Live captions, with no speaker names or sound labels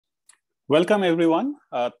Welcome, everyone.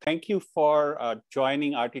 Thank you for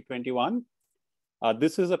joining RT21.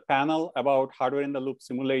 This is a panel about hardware-in-the-loop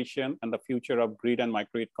simulation and the future of grid and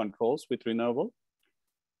microgrid controls with Renewable.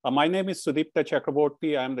 My name is Sudipta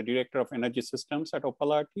Chakraborty. I am the Director of Energy Systems at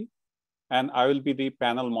OPAL-RT, and I will be the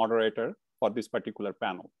panel moderator for this particular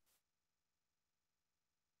panel.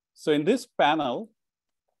 So in this panel,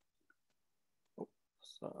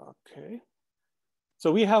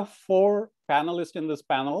 So we have four panelists in this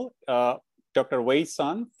panel. Dr. Wei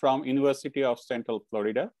Sun from University of Central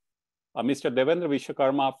Florida, Mr. Devendra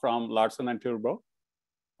Vishwakarma from Larsen & Toubro,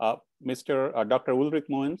 Dr. Ulrich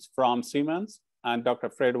Muenz from Siemens, and Dr.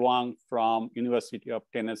 Fred Wang from University of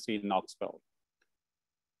Tennessee, Knoxville.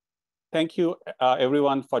 Thank you,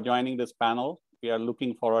 everyone, for joining this panel. We are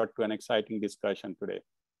looking forward to an exciting discussion today.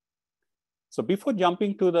 So before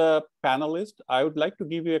jumping to the panelists, I would like to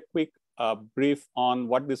give you a quick brief on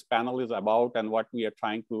what this panel is about and what we are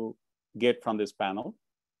trying to get from this panel.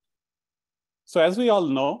 So as we all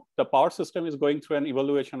know, the power system is going through an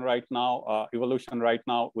evolution right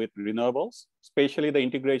now with renewables, especially the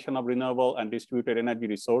integration of renewable and distributed energy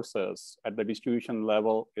resources at the distribution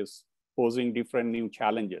level is posing different new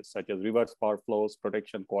challenges, such as reverse power flows,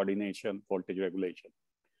 protection, coordination, voltage regulation.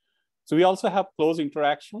 So we also have close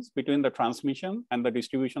interactions between the transmission and the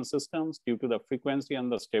distribution systems due to the frequency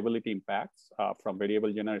and the stability impacts from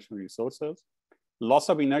variable generation resources. Loss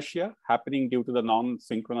of inertia happening due to the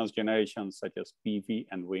non-synchronous generations such as PV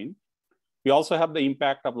and wind. We also have the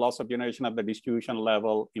impact of loss of generation at the distribution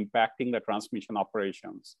level impacting the transmission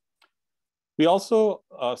operations. We also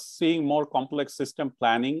seeing more complex system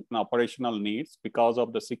planning and operational needs because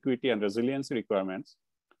of the security and resiliency requirements.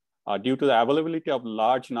 Due to the availability of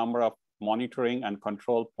large number of monitoring and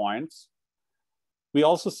control points. We're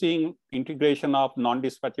also seeing integration of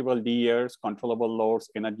non-dispatchable DERs, controllable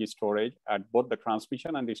loads, energy storage at both the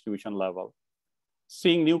transmission and distribution level.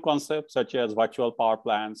 Seeing new concepts such as virtual power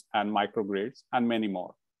plants and microgrids and many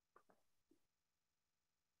more.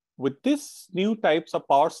 With these new types of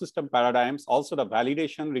power system paradigms, also the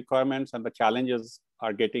validation requirements and the challenges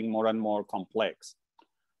are getting more and more complex.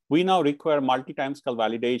 We now require multi-timescale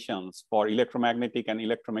validations for electromagnetic and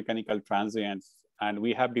electromechanical transients, and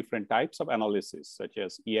we have different types of analysis, such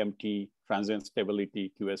as EMT, transient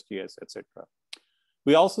stability, QSTS, etc.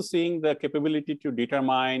 We're also seeing the capability to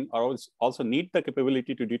determine, or also need the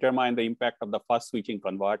capability to determine the impact of the fast switching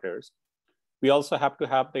converters. We also have to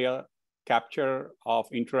have the capture of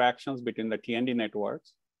interactions between the T&D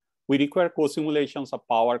networks. We require co-simulations of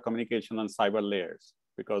power, communication, and cyber layers,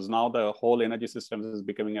 because now the whole energy system is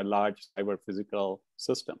becoming a large cyber physical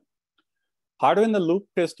system. Hardware-in-the-loop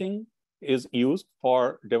testing is used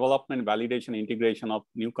for development, validation, integration of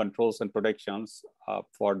new controls and protections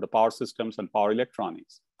for the power systems and power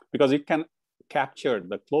electronics, because it can capture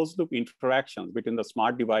the closed loop interactions between the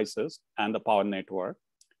smart devices and the power network.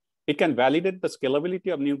 It can validate the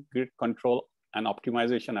scalability of new grid control and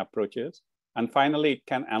optimization approaches. And finally, it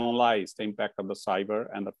can analyze the impact of the cyber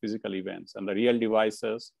and the physical events and the real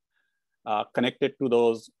devices connected to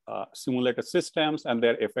those simulated systems and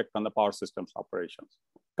their effect on the power systems operations.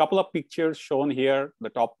 A couple of pictures shown here. The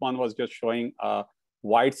top one was just showing a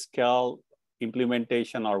wide scale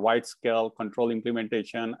implementation or wide scale control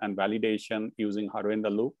implementation and validation using hardware in the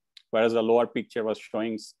loop, whereas the lower picture was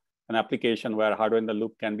showing an application where hardware in the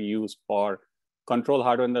loop can be used for control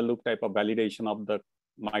hardware in the loop type of validation of the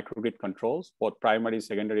microgrid controls, both primary,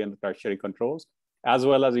 secondary, and the tertiary controls, as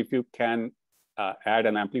well as if you can add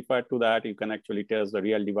an amplifier to that, you can actually test the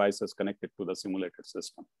real devices connected to the simulated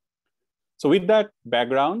system. So with that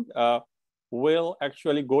background, we'll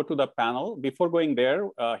actually go to the panel. Before going there,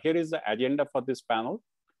 here is the agenda for this panel.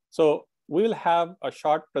 So we'll have a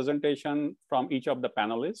short presentation from each of the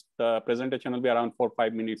panelists. The presentation will be around 4 or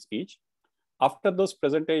 5 minutes each. After those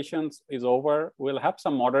presentations is over, we'll have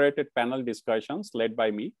some moderated panel discussions led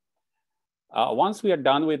by me. Once we are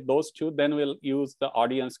done with those two, then we'll use the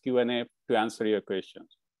audience Q&A to answer your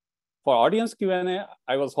questions. For audience Q&A,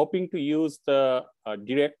 I was hoping to use the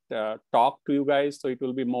direct talk to you guys, so it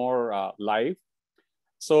will be more live.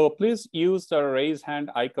 So please use the raise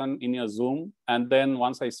hand icon in your Zoom. And then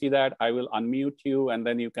once I see that, I will unmute you and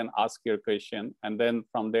then you can ask your question. And then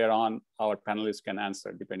from there on, our panelists can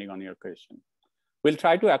answer depending on your question. We'll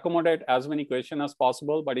try to accommodate as many questions as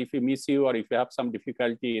possible, but if we miss you or if you have some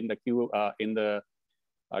difficulty in the queue,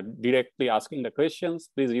 directly asking the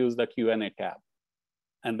questions, please use the Q&A tab.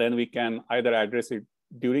 And then we can either address it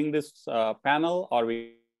during this panel or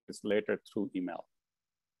we later through email.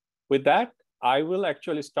 With that, I will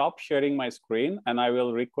actually stop sharing my screen and I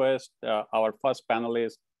will request our first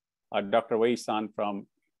panelist, Dr. Wei Sun from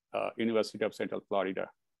University of Central Florida.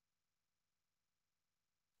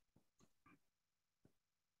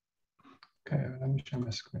 Okay, let me share my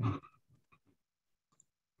screen.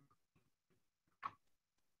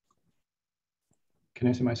 Can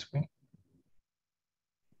you see my screen?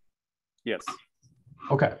 Yes.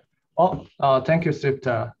 Okay. Well, thank you,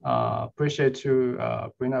 Sipta. Appreciate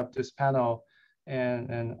to bring up this panel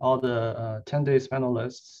and all the 10 days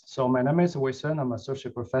panelists. So my name is Wei-Sun. I'm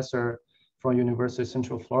associate professor from University of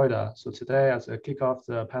Central Florida. So today, as a kickoff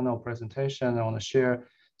the panel presentation, I want to share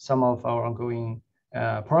some of our ongoing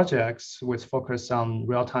projects with focus on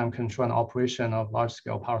real-time control and operation of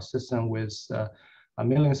large-scale power system with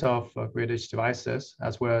millions of grid edge devices,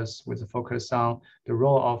 as well as with a focus on the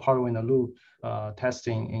role of hardware in the loop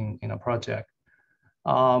testing in a project.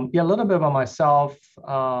 Yeah, a little bit about myself.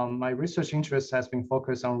 My research interest has been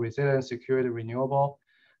focused on resilience, security, renewable,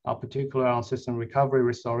 particularly on system recovery,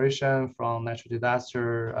 restoration from natural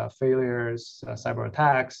disaster, failures, cyber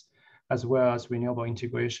attacks, as well as renewable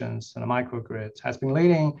integrations and microgrids. Has been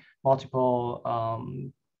leading multiple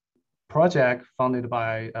project funded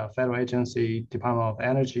by federal agency, Department of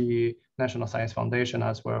Energy, National Science Foundation,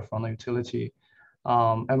 as well from the utility.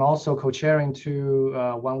 I'm also co-chairing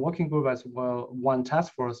one working group as well, one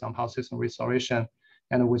task force on power system restoration,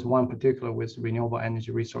 and with one particular with renewable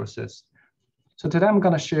energy resources. So today I'm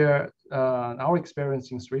going to share our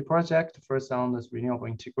experience in 3 projects. The first on this renewable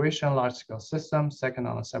integration, large-scale system. Second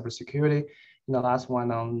on the cybersecurity, and the last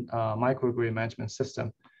one on microgrid management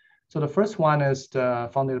system. So the first one is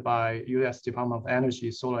funded by U.S. Department of Energy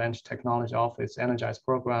Solar Energy Technology Office Energize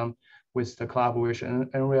program with the collaboration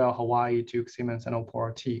NREL, Hawaii, Duke, Siemens, and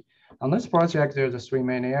OPAL-RT. On this project, there's a 3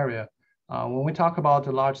 main areas. When we talk about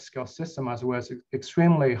the large-scale system as well as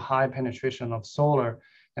extremely high penetration of solar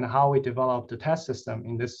and how we develop the test system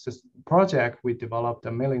in this project, we developed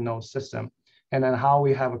a million node system, and then how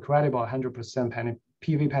we have a credible 100%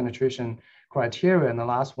 PV penetration criteria. And the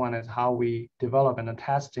last one is how we develop and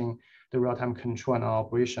testing the real-time control and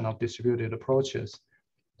operation of distributed approaches.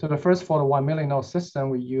 So the first for the 1 million node system,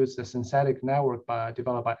 we use the synthetic network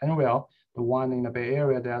developed by NREL, the one in the Bay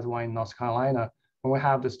Area, there's one in North Carolina. When we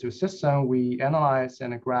have this 2 systems, we analyze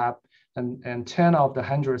and grab and 10 of the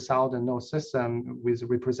 100,000 node system with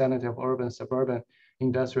representative urban, suburban,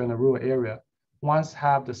 industrial, and rural area. Once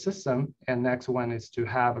have the system, and next one is to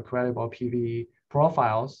have a credible PV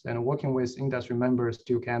profiles, and working with industry members,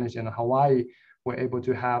 Duke Energy and Hawaii, we're able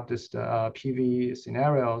to have this PV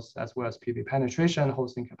scenarios as well as PV penetration,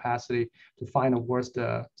 hosting capacity to find the worst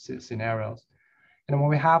scenarios. And when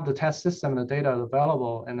we have the test system and the data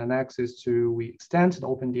available, and the next is we extend the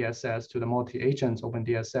OpenDSS to the multi-agent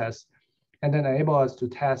OpenDSS, and then enable us to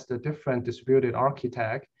test the different distributed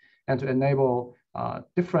architect and to enable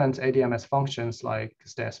different ADMS functions like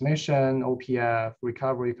state estimation, OPF,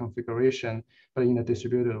 recovery configuration, but in a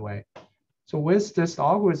distributed way. So with this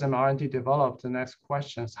algorithm R&D developed, the next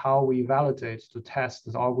question is how we validate to test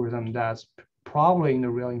this algorithm that's probably in the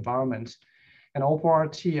real environment. And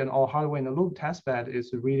OPAL-RT and all hardware in the loop testbed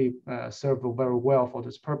is really served very well for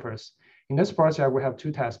this purpose. In this project, we have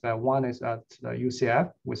 2 testbeds. One is at the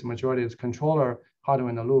UCF with majority is controller hardware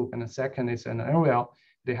in the loop, and the second is in NREL.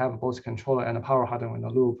 They have both controller and the power hardware in the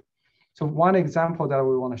loop. So one example that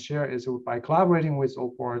we want to share is by collaborating with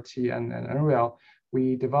OPAL-RT and NREL,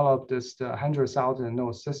 we developed this 100,000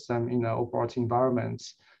 node system in the OPAL-RT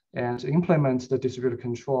environments and to implement the distributed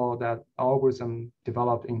control that algorithm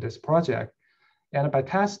developed in this project. And by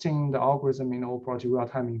testing the algorithm in OPAL-RT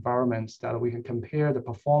real-time environments, that we can compare the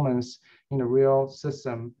performance in the real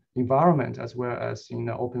system environment as well as in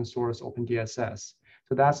the open source OpenDSS.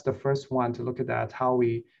 So that's the first one to look at that, how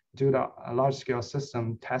we do the large-scale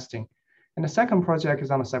system testing. And the second project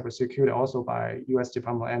is on the cybersecurity, also by U.S.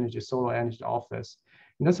 Department of Energy Solar Energy Office.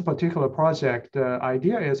 In this particular project, the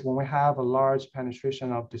idea is when we have a large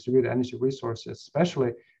penetration of distributed energy resources,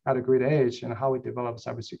 especially at a grid edge, and how we develop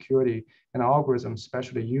cybersecurity and algorithms,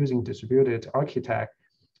 especially using distributed architect,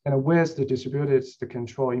 and with the distributed the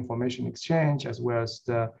control information exchange as well as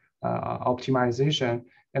the optimization.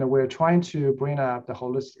 And we're trying to bring up the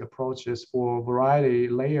holistic approaches for variety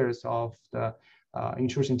layers of the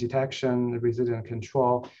intrusion detection, resident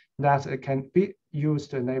control, that it can be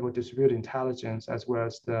used to enable distributed intelligence as well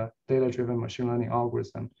as the data-driven machine learning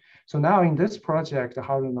algorithm. So now in this project, the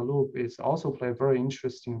hardware in the loop is also play a very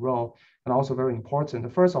interesting role and also very important. The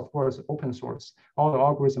first, of course, open source. All the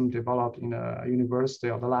algorithms developed in a university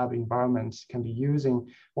or the lab environments can be using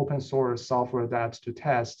open source software that to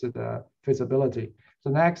test the feasibility. So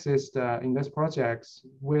next is in this project,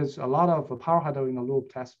 with a lot of power hardware in the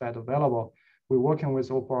loop testbed available, we're working with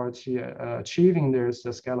OPAL-RT achieving there's a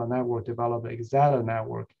scalar network, develop a Xetra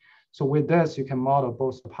network So with this, you can model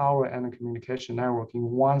both the power and the communication network in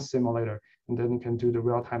one simulator, and then you can do the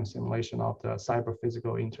real-time simulation of the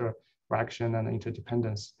cyber-physical interaction and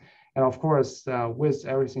interdependence. And of course, with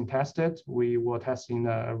everything tested, we will test in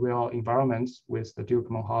a real environment with the Duke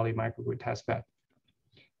Monhali microgrid testbed.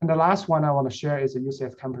 And the last one I want to share is the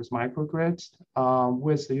UCF campus microgrid.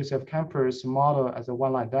 With the UCF campus model as a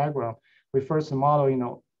one-line diagram, we first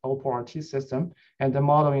model OPAL-RT system, and then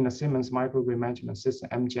model in the Siemens microgrid management system,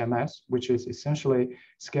 MGMS, which is essentially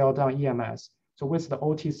scaled down EMS. So with the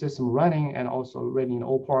OT system running and also running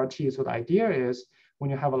OPAL-RT, so the idea is when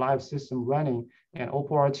you have a live system running and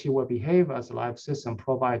OPAL-RT will behave as a live system,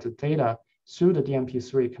 provide the data through the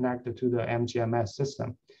DMP3 connected to the MGMS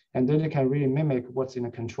system. And then you can really mimic what's in the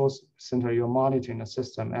control center you're monitoring the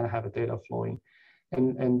system and have the data flowing.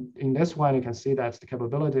 And in this one, you can see that's the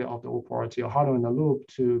capability of the OPAL-RT or hardware in the loop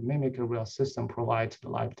to mimic a real system, provide the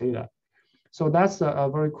live data. So that's a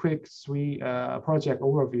very quick project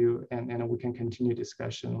overview, and we can continue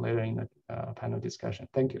discussion later in the panel discussion.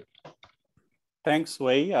 Thank you. Thanks,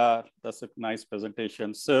 Wei. That's a nice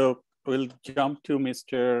presentation. So we'll jump to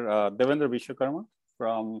Mr. Devendra Vishwakarma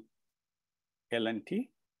from L&T.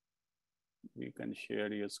 You can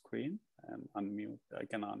share your screen and unmute. I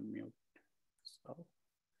can unmute. So.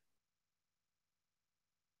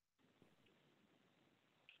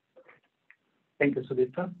 Thank you,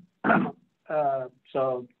 Sudipta.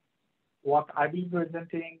 So what I'll be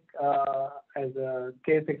presenting as a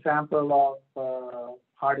case example of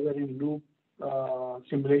hardware in loop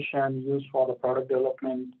simulation used for the product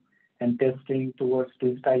development and testing towards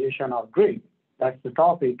digitization of grid. That's the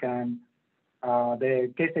topic. And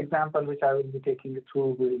the case example which I will be taking you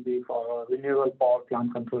through will be for a renewable power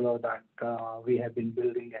plant controller that we have been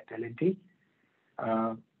building at L&T.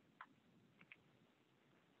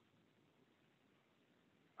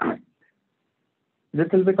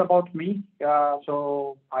 Little bit about me.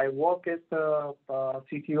 So I work as the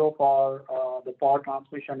CTO for the power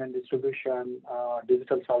transmission and distribution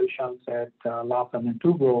digital solutions at Larsen &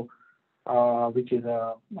 Toubro, which is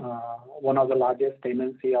one of the largest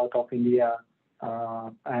MNC out of India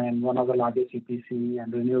and one of the largest EPC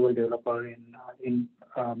and renewable developer in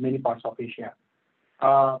many parts of Asia.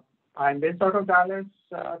 I'm based out of Dallas,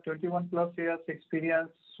 21 plus years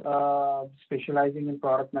experience, specializing in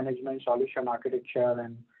product management, solution architecture,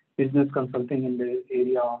 and business consulting in the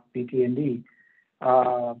area of PT&D.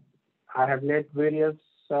 I have led various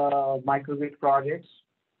microgrid projects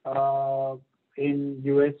in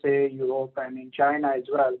USA, Europe, and in China as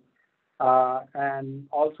well, and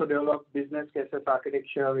also developed business cases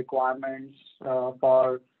architecture requirements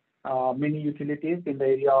for many utilities in the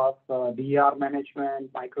area of DER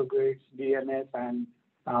management, microgrids, DNS, and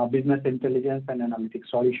business intelligence and analytics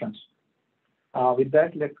solutions. With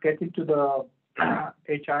that, let's get into the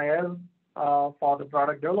HIL for the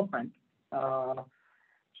product development.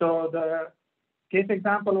 So the case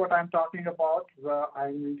example, what I'm talking about,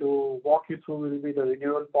 I'm going to walk you through will be the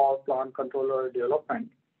renewable power plant controller development.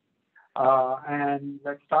 And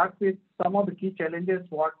let's start with some of the key challenges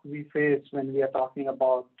what we face when we are talking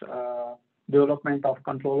about development of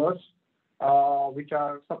controllers, which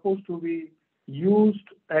are supposed to be used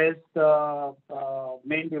as the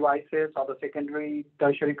main devices or the secondary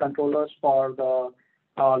tertiary controllers for the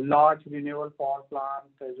large renewable power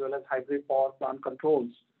plants as well as hybrid power plant controls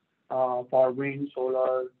for wind,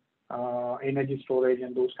 solar, energy storage,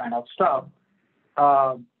 and those kind of stuff.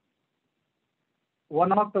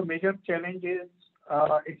 One of the major challenges,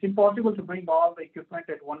 it's impossible to bring all the equipment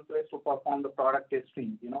at one place to perform the product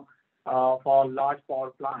testing, for large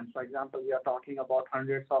power plants. For example, we are talking about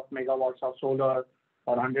hundreds of megawatts of solar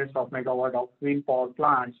or hundreds of megawatts of wind power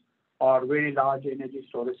plants or very large energy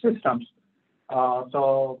storage systems.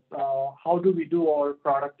 So how do we do our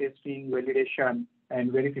product testing, validation,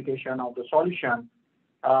 and verification of the solution?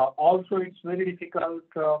 Also, it's very difficult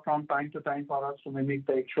from time to time for us to mimic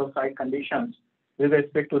the actual site conditions with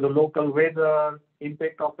respect to the local weather,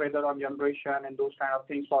 impact of weather on generation, and those kind of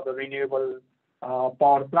things for the renewable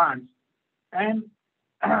power plants. And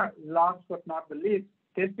last but not the least,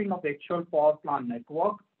 testing of the actual power plant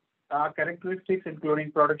network characteristics,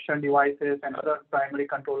 including production devices and other primary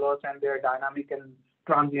controllers and their dynamic and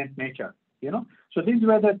transient nature. So these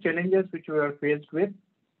were the challenges which we were faced with,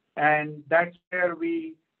 and that's where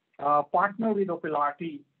we partner with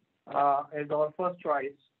OPAL-RT as our first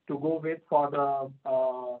choice to go with for the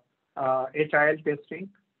HIL testing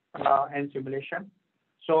and simulation.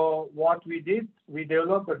 So what we did, we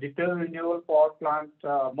developed a detailed renewable power plant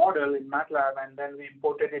model in MATLAB, and then we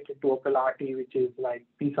imported it into OPAL-RT, which is like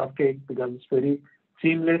piece of cake because it's very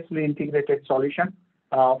seamlessly integrated solution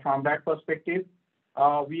from that perspective.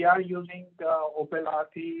 We are using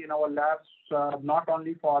OPAL-RT in our labs, not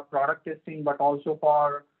only for product testing, but also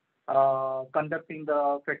for conducting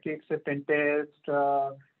the factory acceptance test,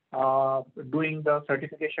 doing the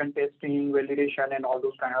certification testing, validation, and all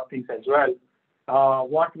those kind of things as well.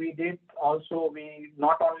 What we did also, we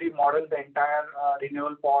not only modeled the entire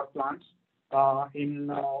renewable power plants in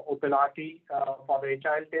OPAL-RT for the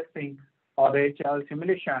HIL testing or the HIL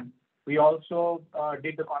simulation. We also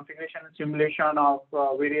did the configuration and simulation of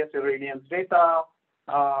various irradiance data,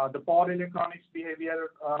 the power electronics behavior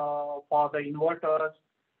for the inverters,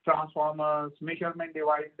 transformers, measurement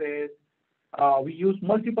devices. We use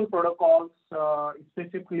multiple protocols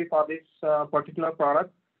specifically for this particular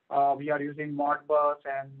product. We are using Modbus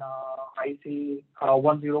and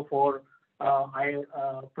IC104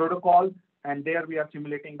 protocol, and there we are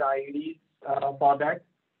simulating the IEDs for that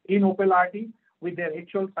in OPAL-RT with their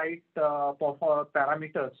actual site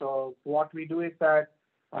parameters. So what we do is that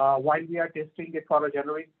while we are testing it for a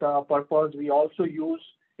generic purpose, we also use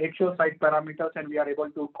actual site parameters, and we are able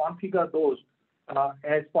to configure those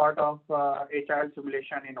as part of HIL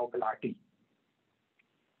simulation in OPAL-RT.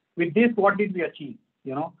 With this, what did we achieve?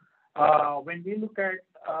 When we look at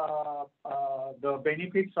the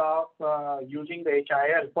benefits of using the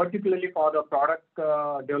HIL, particularly for the product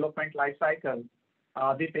development lifecycle,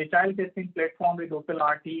 this HIL testing platform with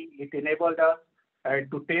OPAL-RT, it enabled us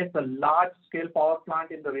to test a large-scale power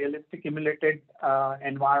plant in the realistic emulated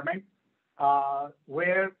environment,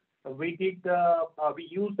 where we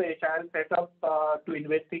used the HIL setup to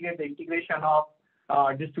investigate the integration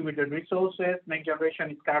of distributed resources, next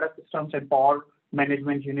generation SCADA systems, and power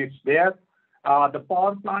management units there. The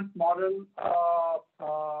power plant model,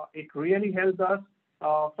 it really helped us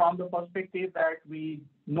from the perspective that we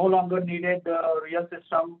no longer needed the real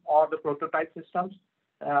system or the prototype systems.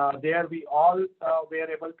 There we all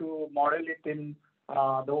were able to model it in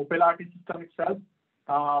the OPAL-RT system itself.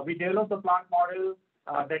 We developed the plant model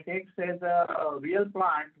that takes as a real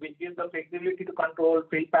plant, which gives the flexibility to control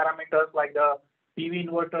field parameters like the PV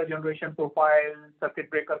inverter generation profile, circuit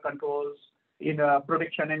breaker controls, in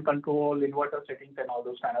protection and control, inverter settings, and all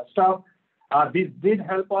those kind of stuff. This did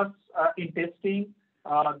help us in testing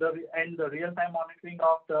the real-time monitoring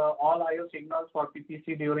of all I/O signals for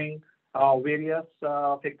PPC during various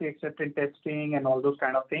factory acceptance testing and all those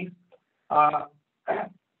kind of things.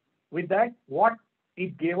 With that, what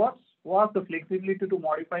it gave us was the flexibility to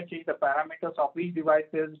modify, change the parameters of each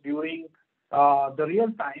devices during the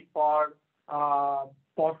real time for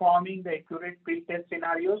performing the accurate field test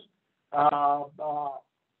scenarios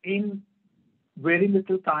in very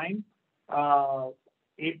little time.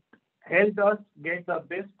 It helped us get the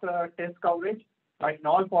best test coverage, like in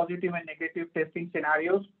all positive and negative testing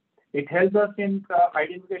scenarios. It helps us in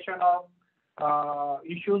identification of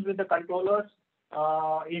issues with the controllers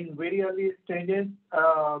in very early stages,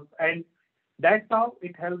 and that's how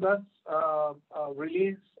it helped us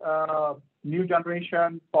release new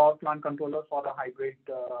generation power plant controllers for the hybrid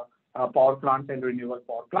power plants and renewable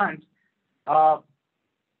power plants.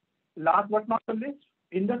 Last but not the least,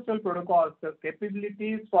 industrial protocols, the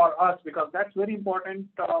capabilities for us, because that's very important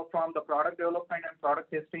from the product development and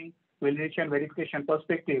product testing, validation, verification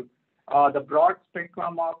perspective. The broad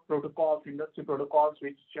spectrum of protocols, industry protocols,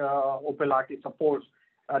 which OPAL-RT supports,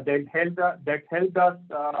 that helped us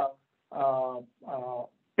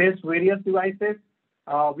test various devices.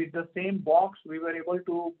 With the same box, we were able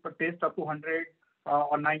to test up to 100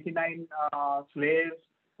 or 99 slaves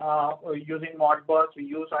using Modbus. We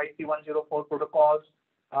use IC104 protocols,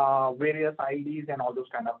 various IDs, and all those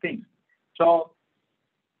kind of things. So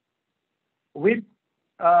with,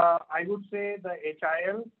 I would say, the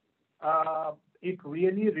HIL, it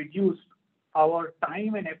really reduced our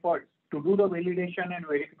time and effort to do the validation and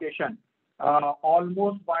verification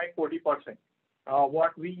almost by 40%.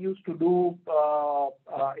 What we used to do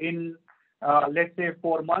in, let's say,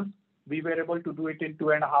 4 months, we were able to do it in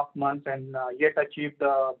 2.5 months and yet achieve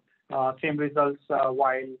the same results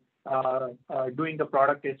while doing the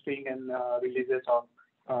product testing and releases of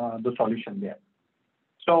the solution there.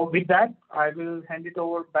 So with that, I will hand it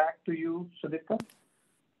over back to you, Sudipta.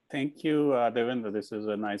 Thank you, Devendra. This is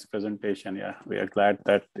a nice presentation. Yeah, we are glad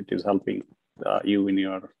that it is helping you in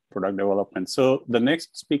your product development. So the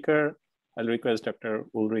next speaker, I'll request Dr.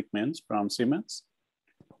 Ulrich Menz from Siemens.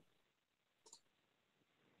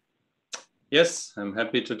 Yes, I'm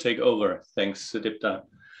happy to take over. Thanks, Sudipta.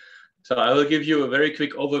 So I will give you a very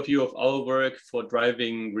quick overview of our work for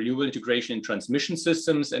driving renewable integration in transmission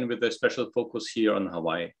systems, and with a special focus here on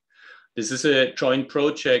Hawaii. This is a joint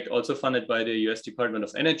project also funded by the US Department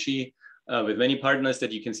of Energy, with many partners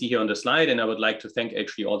that you can see here on the slide. And I would like to thank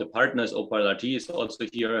actually all the partners. OPAL-RT is also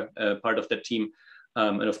here, part of that team.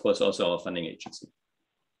 And of course, also our funding agency.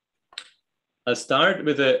 I'll start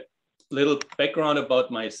with a little background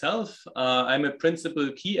about myself. I'm a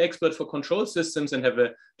principal key expert for control systems and have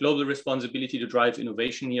a global responsibility to drive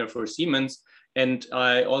innovation here for Siemens. And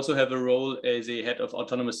I also have a role as a head of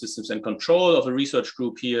autonomous systems and control of a research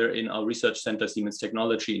group here in our research center, Siemens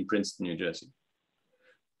Technology in Princeton, New Jersey.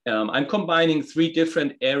 I'm combining 3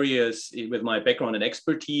 different areas with my background and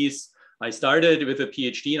expertise. I started with a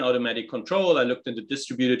PhD in automatic control. I looked into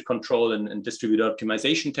distributed control and distributed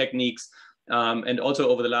optimization techniques. And also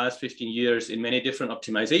over the last 15 years in many different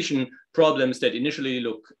optimization problems that initially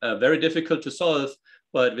look very difficult to solve,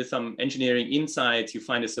 but with some engineering insights, you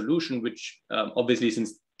find a solution which obviously,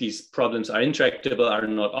 since these problems are intractable, are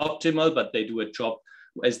not optimal, but they do a job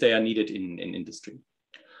as they are needed in industry.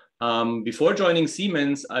 Before joining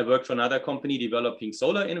Siemens, I worked for another company developing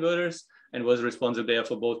solar inverters and was responsible there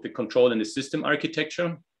for both the control and the system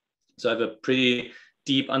architecture. So I have a pretty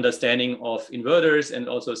deep understanding of inverters. And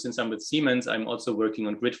also, since I'm with Siemens, I'm also working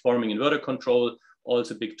on grid forming inverter control,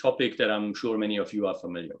 also a big topic that I'm sure many of you are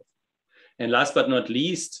familiar with. And last but not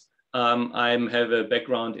least, I have a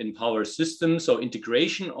background in power systems, so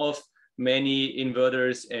integration of many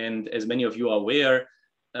inverters. And as many of you are aware,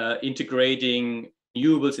 integrating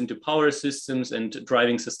renewables into power systems and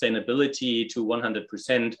driving sustainability to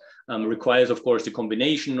 100% requires, of course, the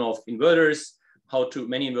combination of inverters, how to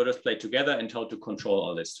many inverters play together, and how to control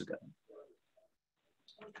all this together.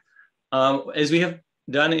 As we have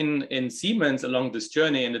done in Siemens along this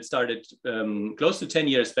journey, and it started close to 10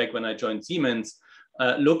 years back when I joined Siemens,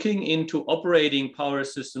 looking into operating power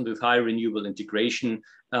systems with high renewable integration,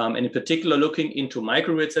 and in particular looking into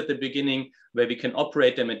microgrids at the beginning, where we can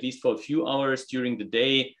operate them at least for a few hours during the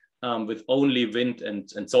day with only wind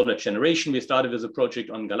and solar generation. We started with a project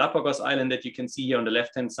on Galapagos Island that you can see here on the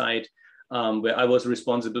left-hand side, where I was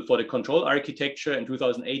responsible for the control architecture. In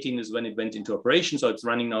 2018 is when it went into operation, so it's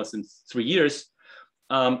running now since 3 years.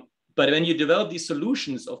 But when you develop these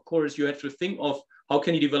solutions, of course, you have to think of how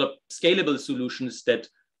can you develop scalable solutions that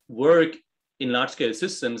work in large-scale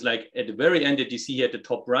systems, like at the very end that you see here at the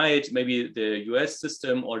top right, maybe the US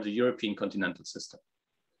system or the European continental system.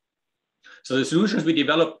 So the solutions we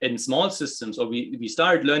develop in small systems, or we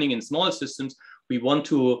start learning in small systems, we want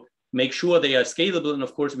to make sure they are scalable. And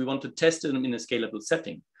of course, we want to test them in a scalable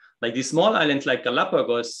setting. Like these small islands like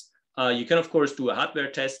Galapagos, you can, of course, do a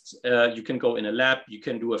hardware test. You can go in a lab. You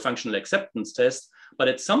can do a functional acceptance test. But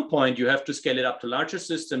at some point, you have to scale it up to larger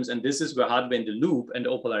systems. And this is where hardware in the loop and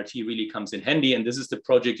OPAL-RT really comes in handy. And this is the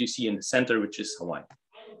project you see in the center, which is Hawaii.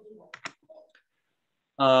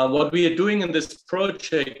 What we are doing in this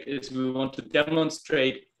project is we want to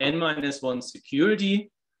demonstrate N-1 security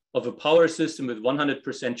of a power system with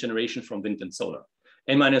 100% generation from wind and solar.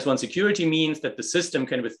 N-1 security means that the system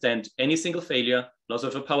can withstand any single failure, loss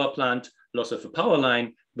of a power plant, loss of a power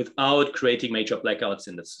line, without creating major blackouts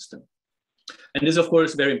in the system. And this is, of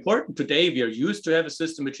course, very important. Today, we are used to have a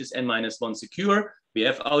system which is N-1 secure. We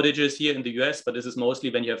have outages here in the US, but this is mostly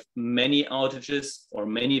when you have many outages or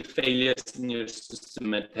many failures in your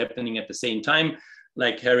system happening at the same time,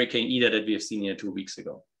 like Hurricane Ida that we have seen here 2 weeks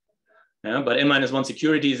ago. But N-1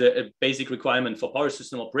 security is a basic requirement for power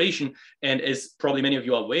system operation. And as probably many of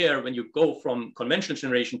you are aware, when you go from conventional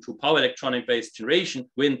generation to power electronic-based generation,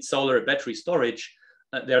 wind, solar, battery storage,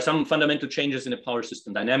 there are some fundamental changes in the power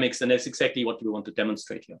system dynamics, and that's exactly what we want to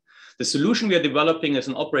demonstrate here. The solution we are developing is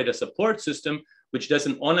an operator support system, which does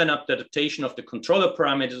an online adaptation of the controller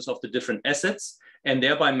parameters of the different assets, and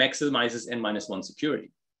thereby maximizes N-1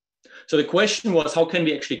 security. So the question was, how can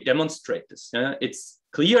we actually demonstrate this? It's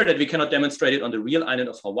clear that we cannot demonstrate it on the real island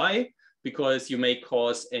of Hawaii because you may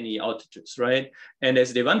cause any outages, right? And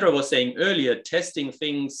as Devendra was saying earlier, testing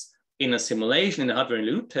things in a simulation, in a hardware in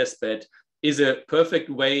the loop testbed, is a perfect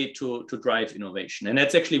way to drive innovation. And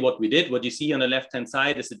that's actually what we did. What you see on the left-hand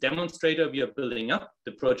side is a demonstrator we are building up.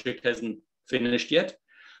 The project hasn't finished yet.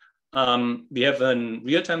 We have a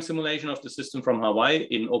real-time simulation of the system from Hawaii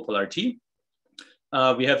in OPAL-RT.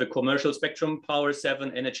 We have a commercial Spectrum Power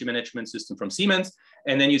 7 energy management system from Siemens.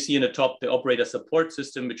 And then you see in the top, the operator support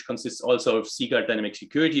system, which consists also of Seaguard dynamic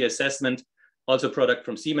security assessment, also product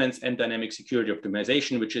from Siemens, and dynamic security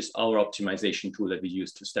optimization, which is our optimization tool that we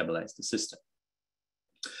use to stabilize the system.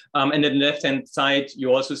 And then the left-hand side,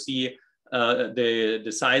 you also see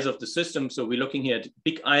the size of the system. So we're looking here at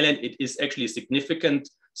Big Island. It is actually a significant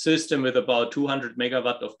system with about 200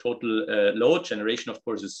 megawatt of total load. Generation, of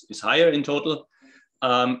course, is higher in total.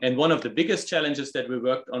 And one of the biggest challenges that we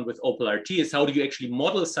worked on with OPAL-RT is how do you actually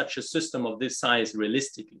model such a system of this size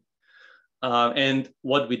realistically? And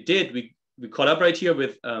what we did, we collaborate here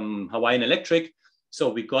with Hawaiian Electric. So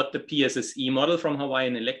we got the PSSE model from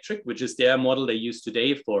Hawaiian Electric, which is their model they use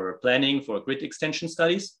today for planning, for grid extension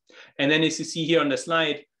studies. And then as you see here on the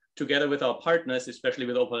slide, together with our partners, especially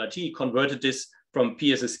with OPAL-RT, converted this from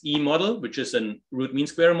PSSE model, which is a root mean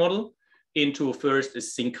square model, into first a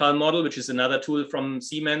SynCal model, which is another tool from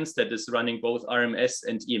Siemens that is running both RMS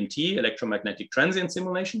and EMT, electromagnetic transient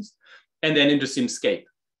simulations, and then into SimScape.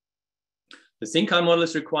 The SynCal model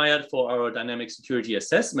is required for our dynamic security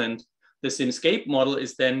assessment. The SimScape model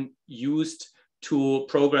is then used to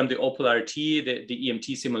program the OPAL-RT, the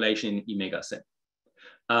EMT simulation in eMegaSim.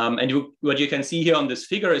 And what you can see here on this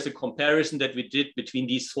figure is a comparison that we did between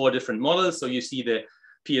these 4 different models. So you see the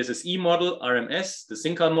PSSE model, RMS, the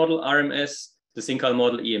SynCal model, RMS, the SynCal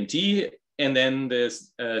model, EMT, and then the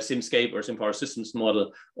SimScape or SimPower Systems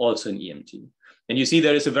model also in EMT. And you see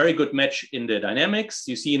there is a very good match in the dynamics.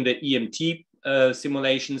 You see in the EMT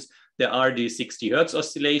simulations, there are these 60 Hertz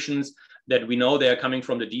oscillations that we know they are coming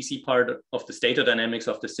from the DC part of the stator dynamics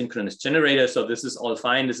of the synchronous generator. So this is all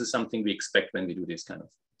fine. This is something we expect when we do these kind of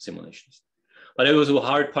simulations. But it was a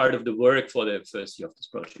hard part of the work for the first year of this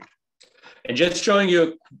project. And just showing you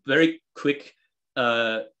a very quick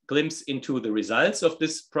glimpse into the results of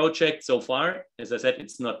this project so far. As I said,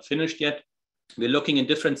 it's not finished yet. We're looking in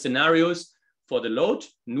different scenarios for the load,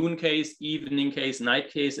 noon case, evening case,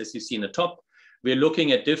 night case, as you see in the top. We're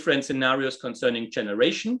looking at different scenarios concerning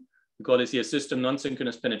generation. We call this here system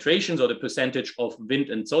non-synchronous penetrations, or the percentage of wind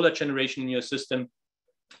and solar generation in your system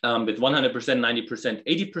with 100%,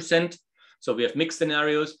 90%, 80%. So we have mixed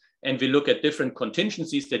scenarios, and we look at different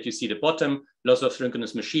contingencies that you see at the bottom, loss of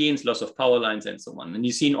synchronous machines, loss of power lines, and so on. And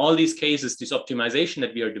you see in all these cases, this optimization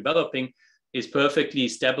that we are developing is perfectly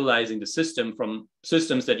stabilizing the system from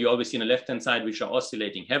systems that you always see on the left-hand side, which are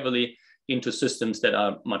oscillating heavily, into systems that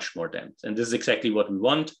are much more damped. And this is exactly what we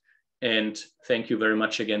want. And thank you very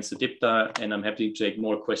much again, Sudipta, and I'm happy to take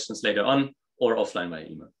more questions later on or offline by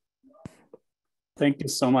email. Thank you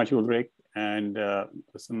so much, Ulrich. And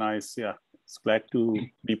it's a nice, it's glad to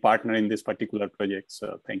be partner in this particular project.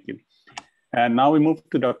 So thank you. And now we move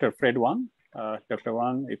to Dr. Fred Wang. Dr.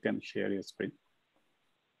 Wang, you can share your screen.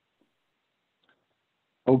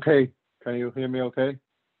 Okay, can you hear me okay?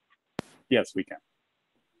 Yes, we can.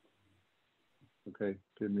 Okay,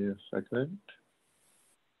 give me a second.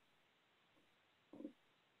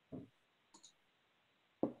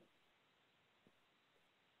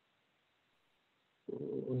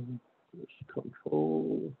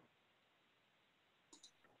 Control.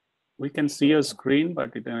 We can see your screen,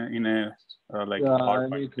 but in a like. Yeah, I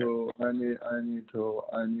need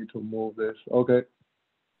to move this. Okay.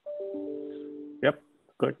 Yep.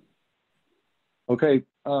 Good. Okay.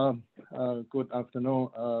 Good afternoon.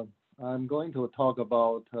 I'm going to talk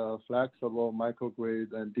about flexible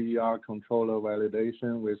microgrid and DER controller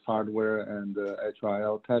validation with hardware and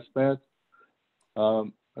HIL testbed.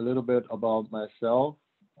 A little bit about myself.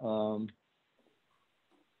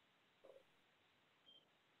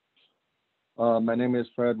 My name is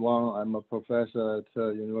Fred Wang. I'm a professor at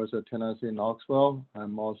University of Tennessee, Knoxville.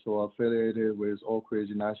 I'm also affiliated with Oak Ridge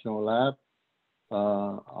National Lab.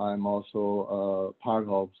 I'm also part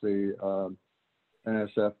of the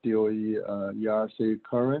NSF DOE ERC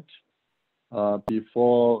current.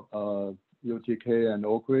 Before UTK and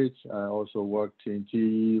Oak Ridge, I also worked in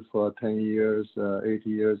GE for 10 years, 8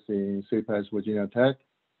 years in CPAS Virginia Tech.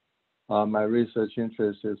 My research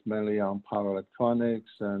interest is mainly on power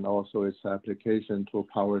electronics and also its application to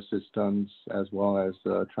power systems as well as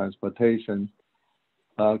transportation.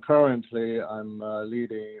 Currently, I'm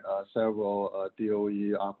leading several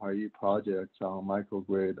DOE RT projects on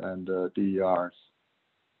microgrid and DERs.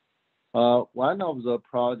 One of the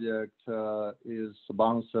projects is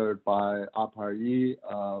sponsored by RT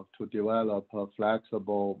to develop a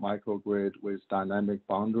flexible microgrid with dynamic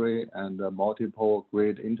boundary and multiple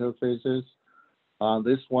grid interfaces.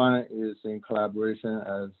 This one is in collaboration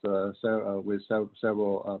with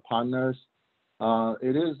several partners.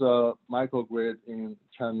 It is a microgrid in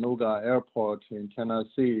Chattanooga Airport in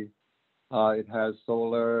Tennessee. It has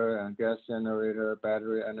solar and gas generator,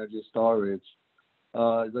 battery energy storage.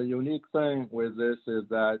 The unique thing with this is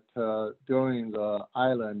that during the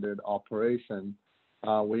islanded operation,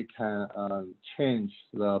 we can change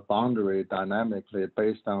the boundary dynamically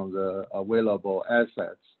based on the available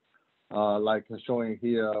assets. Like showing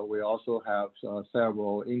here, we also have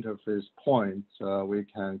several interface points we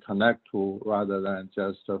can connect to rather than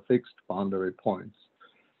just fixed boundary points.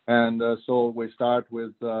 And so we start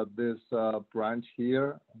with this branch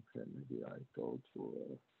here. Okay, maybe I go to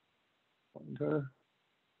a pointer.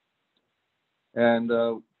 And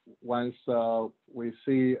once we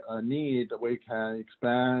see a need, we can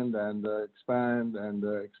expand and expand and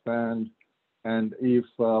expand. And if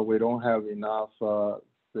we don't have enough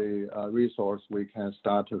the resource, we can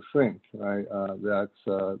start to shrink, right? That's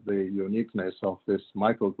the uniqueness of this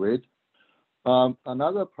microgrid.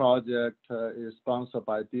 Another project is sponsored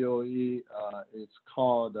by DOE. It's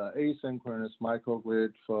called Asynchronous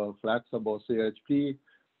Microgrid for Flexible CHP.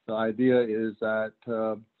 The idea is that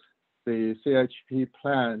the CHP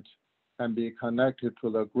plant can be connected to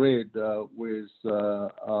the grid with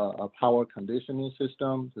a power conditioning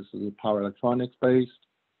system. This is power electronics based.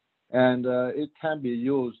 And it can be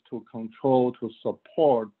used to control, to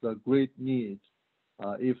support the grid needs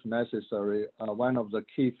if necessary. One of the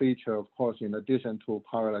key features, of course, in addition to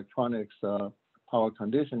power electronics, power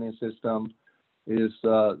conditioning system, is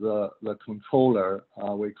the controller.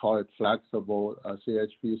 We call it flexible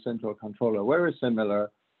CHP central controller, very similar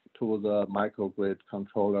to the microgrid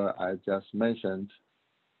controller I just mentioned.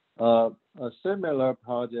 A similar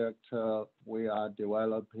project we are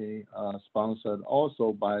developing, sponsored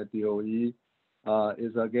also by DOE,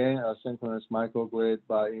 is again a synchronous microgrid,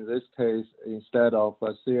 but in this case, instead of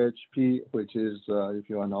a CHP, which is, if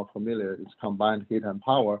you are not familiar, it's combined heat and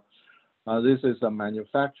power, this is a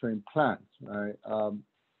manufacturing plant, right?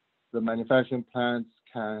 The manufacturing plants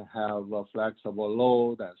can have a flexible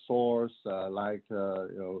load and source, like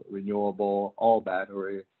renewable or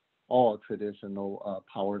battery or traditional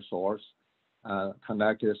power source,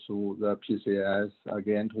 connected to the PCS,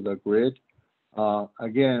 again to the grid.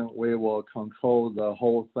 Again, we will control the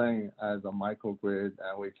whole thing as a microgrid,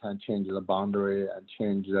 and we can change the boundary and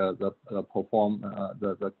change the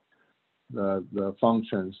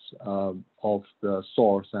functions of the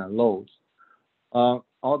source and loads.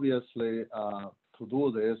 Obviously, to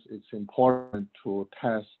do this, it's important to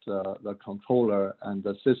test the controller and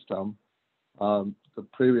the system.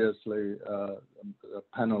 Previously, the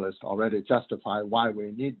panelists already justified why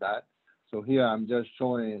we need that. So here I'm just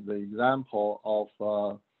showing the example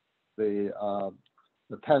of the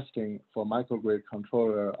testing for microgrid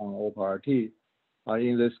controller on OPAL-RT.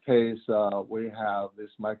 In this case, we have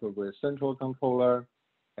this microgrid central controller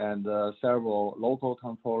and several local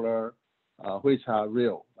controller, which are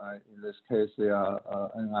real. Right? In this case, they are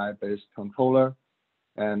NI-based controller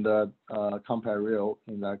and compare real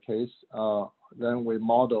in that case. Then we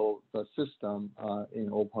model the system in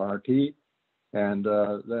OPAL-RT, and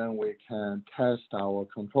then we can test our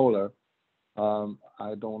controller.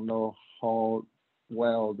 I don't know how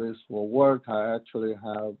well this will work. I actually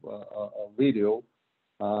have a video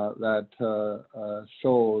that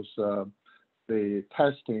shows the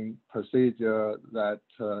testing procedure that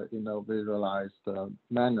in a visualized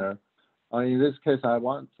manner. In this case, I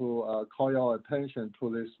want to call your attention to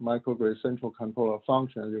this microgrid central controller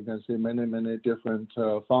function. You can see many different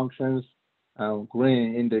functions, and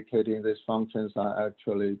green indicating these functions are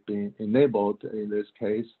actually being enabled in this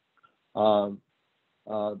case.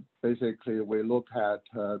 Basically, we look at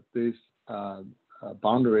this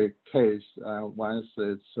boundary case. Once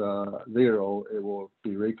it's 0, it will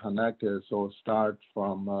be reconnected. So start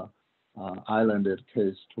from islanded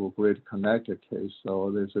case to grid connected case.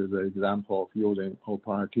 So this is an example of using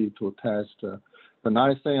OPAL-RT to test. The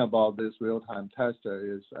nice thing about this real-time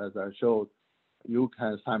tester is, as I showed, you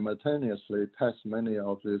can simultaneously test many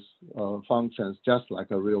of these functions just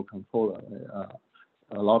like a real controller.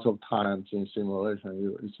 A lot of times in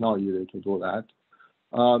simulation, it's not easy to do that.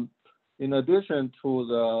 In addition to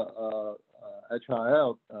the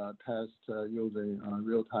HIL test using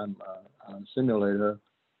real-time simulator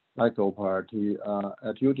like OPAL-RT,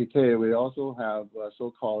 at UTK, we also have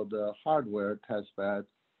so-called hardware test bed,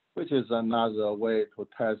 which is another way to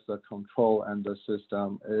test the control and the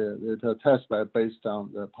system. It's a test bed based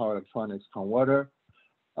on the power electronics converter.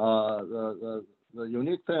 The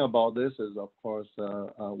unique thing about this is, of course,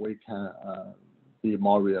 we can be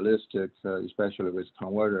more realistic, especially with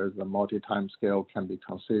converters. The multi-time scale can be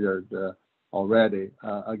considered already.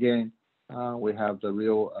 Again, we have the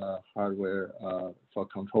real hardware for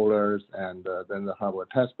controllers, and then the hardware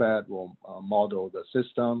test bed will model the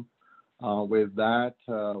system. With that,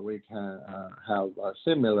 we can have a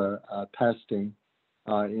similar testing.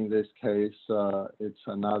 In this case, it's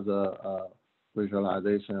another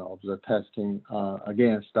visualization of the testing.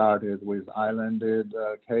 Again, started with islanded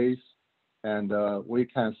case, and we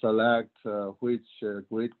can select which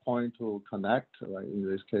grid point to connect. Right? In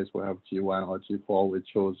this case, we have G1 or G4. We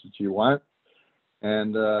chose G1.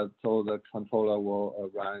 And so the controller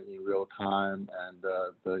will run in real time, and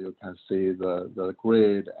you can see the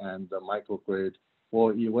grid and the microgrid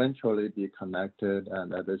will eventually be connected,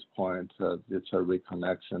 and at this point, it's a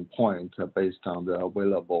reconnection point based on the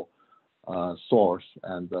available source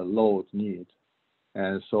and the load need.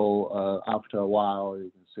 And so after a while,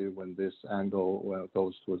 you can see when this angle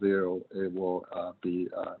goes to 0, it will be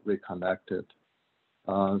reconnected.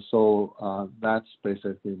 So that's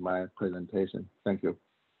basically my presentation. Thank you.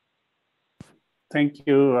 Thank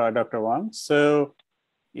you, Dr. Wang. So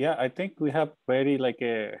yeah, I think we have very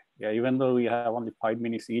even though we have only 5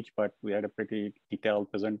 minutes each, but we had a pretty detailed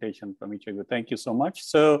presentation from each of you. Thank you so much.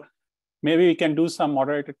 So maybe we can do some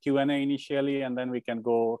moderated Q&A initially, and then we can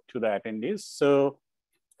go to the attendees. So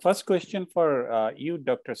first question for you,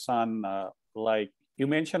 Dr. Sun, like you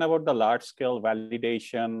mentioned about the large scale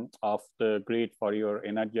validation of the grid for your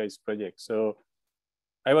energized project. So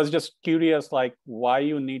I was just curious, like why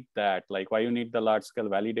you need that, like why you need the large scale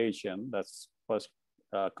validation. That's first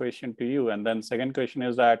question to you. And then second question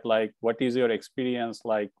is that, like, what is your experience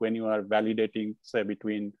like when you are validating, say,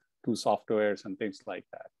 between 2 softwares and things like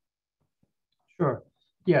that? Sure.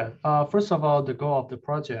 Yeah. First of all, the goal of the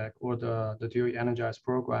project or the DOE Energize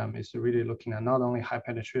program is really looking at not only high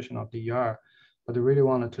penetration of DER, but they really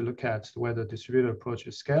wanted to look at whether distributed approach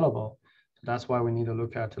is scalable. So that's why we need to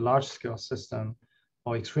look at a large scale system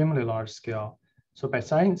or extremely large scale. So by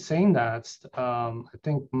saying that, I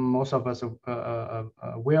think most of us are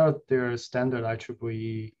aware there's standard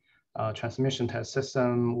IEEE transmission test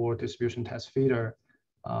system or distribution test feeder.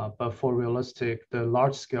 But for realistic, the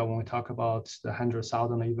large scale, when we talk about the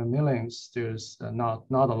 100,000 or even millions, there's not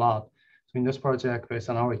a lot. So in this project, based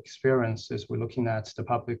on our experiences, we're looking at the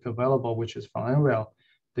public available, which is from NREL.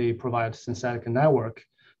 They provide synthetic network.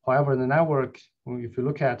 However, the network, if you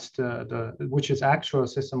look at which is actual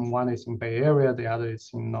system, one is in Bay Area, the other is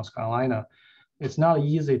in North Carolina. It's not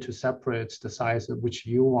easy to separate the size of which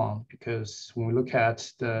you want, because when we look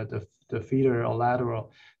at the feeder or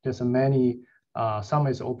lateral, there's many. Some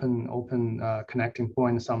is open connecting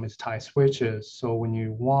points, some is tie switches. So when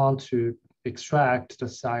you want to extract the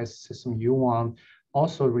size system you want,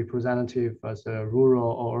 also representative as a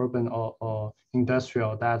rural or urban or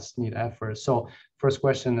industrial, that's need effort. So first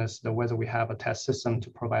question is whether we have a test system to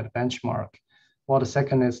provide a benchmark. Well, the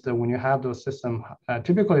second is that when you have those systems,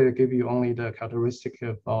 typically they give you only the characteristic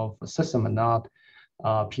of a system and not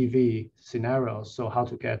PV scenarios. So how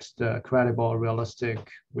to get the credible, realistic,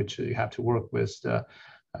 which you have to work with the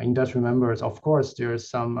industry members. Of course, there's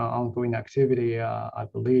some ongoing activity, I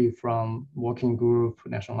believe, from working group,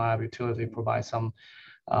 National Lab, utility provide some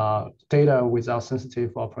data without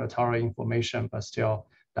sensitive or proprietary information, but still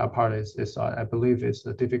that part is I believe is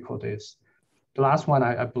the difficulties. The last one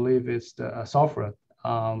I believe is the software.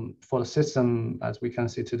 For the system, as we can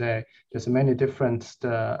see today, there's many different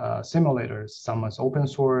simulators. Some is open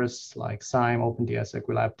source, like SIME, OpenDS,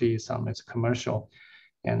 EquiLabD, some is commercial.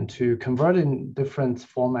 And to convert in different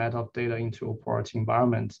format of data into OPAL-RT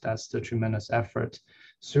environment, that's the tremendous effort.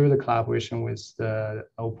 Through the collaboration with the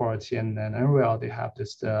OPAL-RT and NREL, they have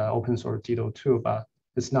this open source DDO tool, but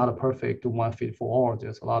it's not a perfect one fit for all.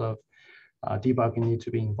 There's a lot of debugging need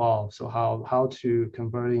to be involved. So how to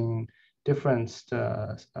converting different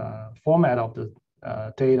format of the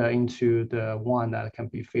data into the one that can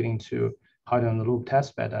be fit into hard-on-the-loop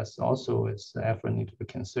testbed, that's also is the effort need to be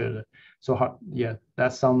considered. So yeah,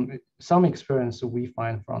 that's some experience we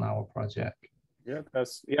find from our project. Yeah,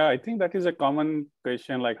 I think that is a common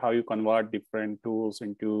question, like how you convert different tools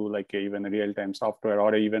into like even a real-time software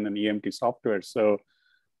or even an EMT software. So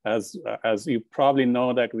as you probably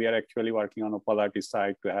know that we are actually working on OPAL-RT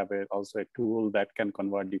side to have also a tool that can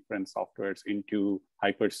convert different softwares into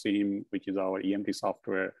HyperSIM, which is our EMT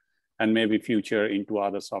software, and maybe future into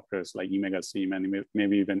other softwares like eMegaSIM and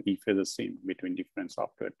maybe even ePhaseSIM between different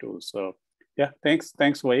software tools. So yeah,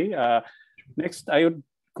 thanks Wei. Next, I would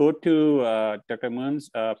go to Dr. Moons.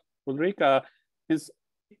 Ulrich,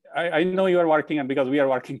 I know you are working, and because we are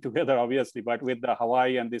working together, obviously, but with the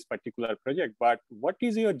Hawaii and this particular project, but what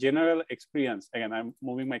is your general experience? Again, I'm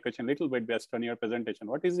moving my question a little bit based on your presentation.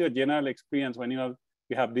 What is your general experience when you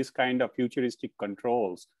have this kind of futuristic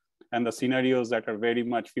controls and the scenarios that are very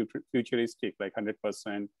much futuristic, like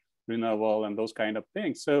 100% renewable and those kind of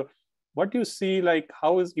things? So what do you see, like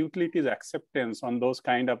how is utilities acceptance on those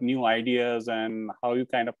kind of new ideas, and how you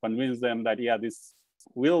kind of convince them that, yeah, this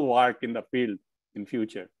will work in the field in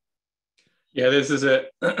future? Yeah, this is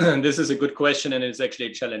a good question, and it's actually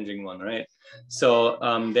a challenging one, right? So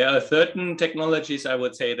there are certain technologies, I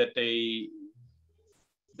would say, that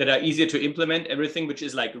are easier to implement. Everything which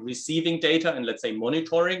is like receiving data and let's say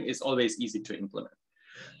monitoring is always easy to implement.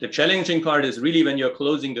 The challenging part is really when you're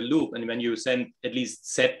closing the loop and when you send at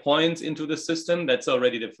least set points into the system. That's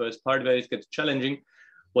already the first part where it gets challenging.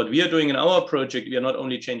 What we are doing in our project, we are not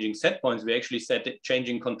only changing set points, we actually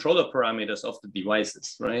changing controller parameters of the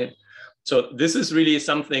devices, right? So this is really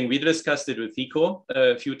something, we discussed it with HIL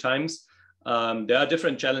a few times. There are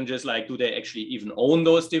different challenges, like do they actually even own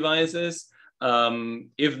those devices?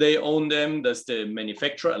 If they own them, does the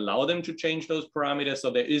manufacturer allow them to change those parameters?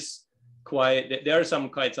 So there are some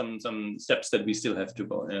steps that we still have to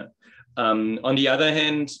go. Yeah. On the other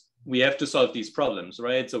hand, we have to solve these problems,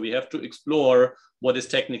 right? So we have to explore what is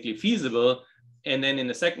technically feasible, and then in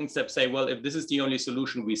the second step say, well, if this is the only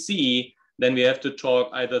solution we see, then we have to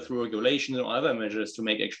talk either through regulations or other measures to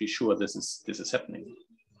make actually sure this is happening.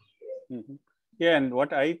 Mm-hmm. Yeah, and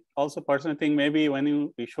what I also personally think, maybe when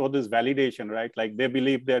you show this validation, right? Like they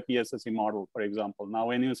believe their PSSE model, for example. Now,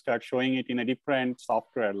 when you start showing it in a different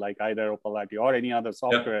software, like either OPAL-RT or any other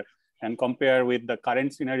software, and compare with the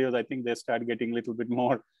current scenarios, I think they start getting a little bit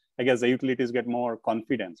more, I guess the utilities get more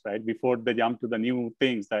confidence, right? Before they jump to the new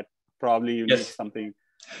things that probably you need something.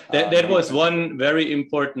 That was one very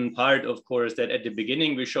important part, of course, that at the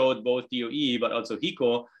beginning we showed both DOE, but also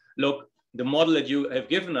HIL. Look, the model that you have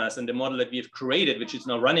given us and the model that we have created, which is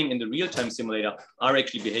now running in the real-time simulator, are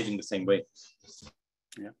actually behaving the same way.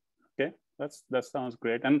 Yeah, okay, that sounds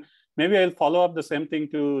great. And maybe I'll follow up the same thing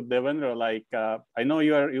to Devendra. Like, I know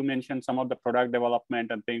you mentioned some of the product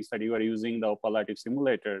development and things that you are using the OPAL-RT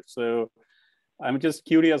simulator. So I'm just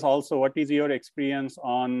curious also, what is your experience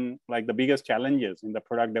on like the biggest challenges in the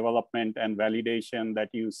product development and validation that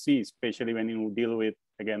you see, especially when you deal with,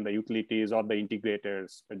 again, the utilities or the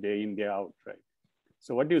integrators day in, day out, right?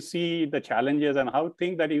 So what do you see the challenges, and how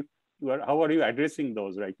are you addressing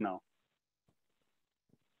those right now?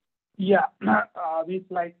 Yeah, with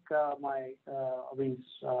like Dr.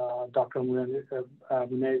 Munez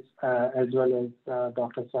as well as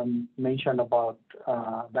Dr. Sun mentioned about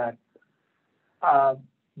that.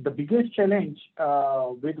 The biggest challenge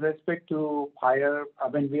with respect to higher,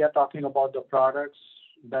 when we are talking about the products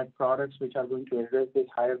which are going to address this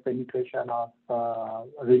higher penetration of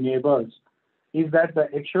renewables, is that the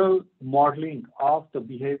actual modeling of the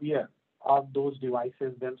behavior of those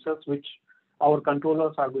devices themselves, which our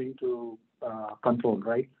controllers are going to control,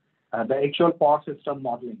 right? The actual power system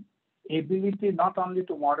modeling. Ability not only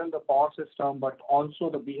to model the power system, but also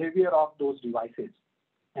the behavior of those devices.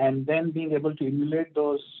 And then being able to emulate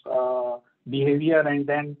those behavior and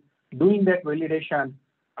then doing that validation.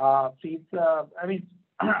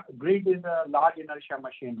 Grid is a large inertia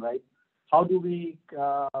machine, right? How do we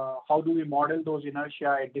model those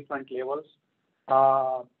inertia at different levels?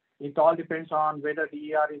 It all depends on whether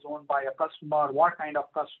DER is owned by a customer, what kind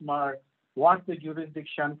of customer, what's the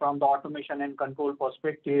jurisdiction from the automation and control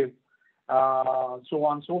perspective, so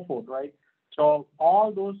on and so forth, right? So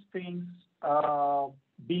all those things,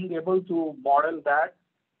 being able to model that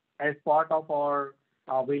as part of our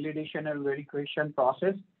validation and verification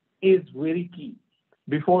process is very key.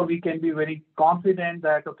 Before we can be very confident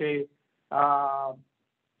that, okay,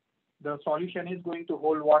 the solution is going to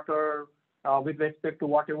hold water with respect to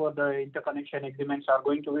whatever the interconnection agreements are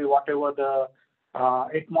going to be, whatever the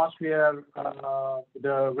atmosphere,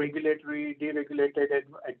 the regulatory, deregulated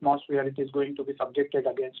atmosphere it is going to be subjected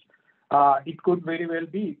against. It could very well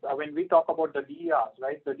be, when we talk about the DERs,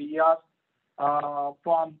 right? The DERs,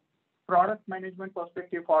 from product management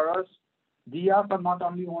perspective for us, DERs are not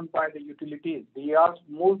only owned by the utilities. DERs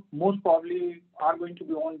most probably are going to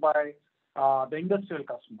be owned by the industrial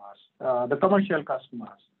customers, the commercial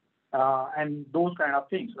customers, and those kind of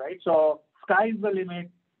things, right? So sky's the limit.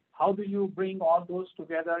 How do you bring all those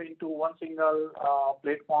together into one single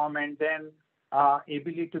platform, and then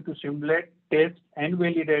ability to simulate, test, and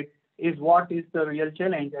validate is what is the real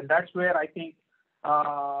challenge. And that's where I think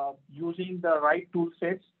using the right tool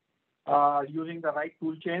sets, using the right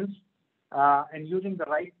tool chains, and using the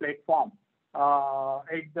right platform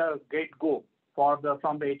at the get-go from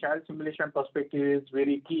the HIL simulation perspective is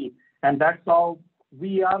very key. And that's how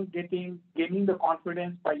we are gaining the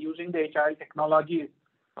confidence by using the HIL technologies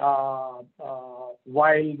while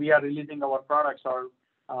we are releasing our products or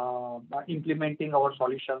implementing our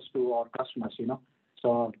solutions to our customers, you know.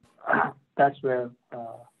 So that's where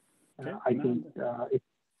I think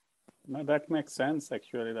no, that makes sense.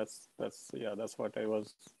 Actually, that's what I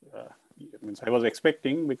was I was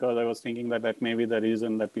expecting, because I was thinking that may be the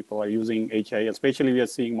reason that people are using HIL. Especially, we are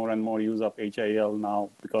seeing more and more use of HIL now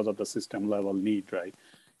because of the system level need, right?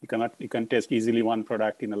 You can test easily one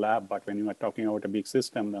product in a lab, but when you are talking about a big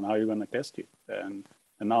system, then how are you going to test it? And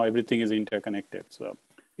now everything is interconnected. So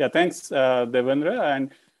yeah, thanks, Devendra.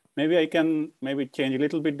 And maybe I can change a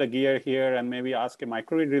little bit the gear here and maybe ask a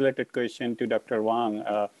microgrid related question to Dr. Wang.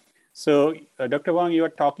 So Dr. Wang, you are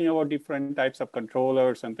talking about different types of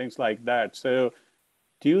controllers and things like that. So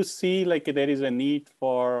do you see like there is a need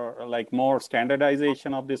for like more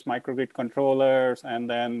standardization of these microgrid controllers, and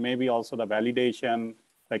then maybe also the validation?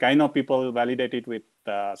 Like I know people validate it with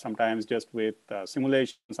sometimes just with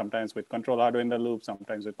simulation, sometimes with control hardware in the loop,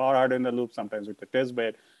 sometimes with power hardware in the loop, sometimes with the test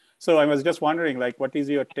bed. So I was just wondering, like, what is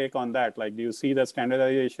your take on that? Like, do you see the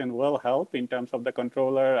standardization will help in terms of the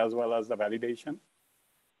controller as well as the validation?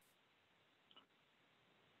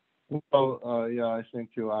 Well, yeah, I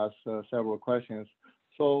think you asked several questions.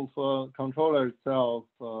 So for controller itself,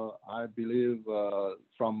 I believe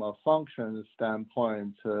from a function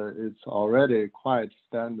standpoint, it's already quite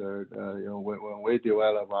standard. You know, when we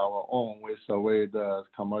develop our own, we survey the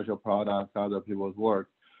commercial products, other people's work.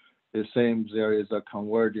 It seems there is a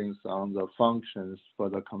convergence on the functions for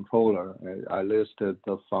the controller. I listed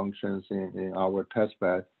the functions in our test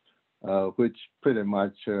bed, which pretty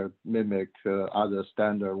much mimic other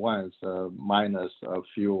standard ones, minus a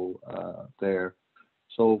few there.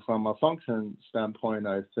 So from a function standpoint,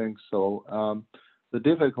 I think so. The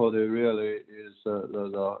difficulty really is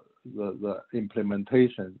the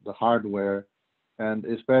implementation, the hardware, and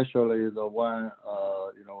especially the one,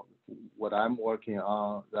 you know, what I'm working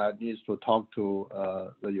on that needs to talk to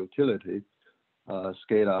the utility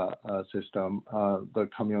SCADA system, the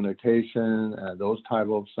communication and those type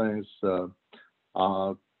of things.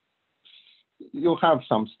 You have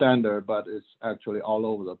some standard, but it's actually all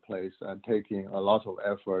over the place and taking a lot of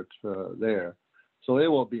effort there. So it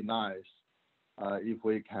will be nice if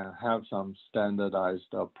we can have some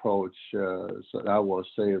standardized approach, so that will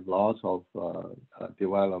save lots of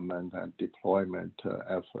development and deployment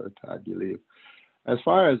effort, I believe. As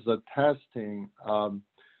far as the testing,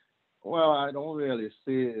 well, I don't really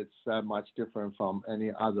see it's that much different from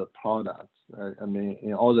any other products. I mean,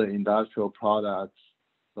 in all the industrial products,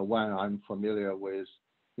 the one I'm familiar with,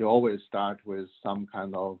 you always start with some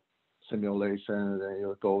kind of simulation, then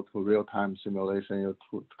you go to real-time simulation, you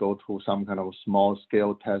go to some kind of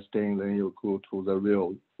small-scale testing, then you go to the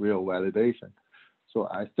real validation. So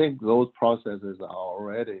I think those processes are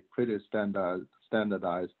already pretty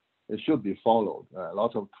standardized. It should be followed. A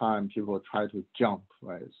lot of time people try to jump,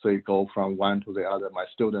 right? So you go from one to the other. My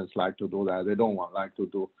students like to do that. They don't like to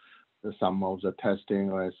do some of the testing,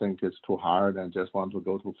 or I think it's too hard and just want to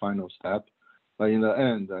go to final step. But in the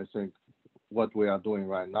end, I think what we are doing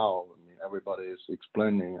right now, I mean, everybody is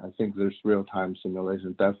explaining, I think this real-time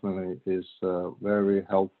simulation definitely is very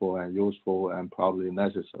helpful and useful and probably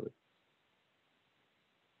necessary.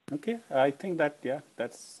 Okay, I think that, yeah,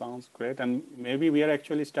 that sounds great. And maybe we are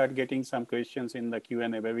actually start getting some questions in the Q&A.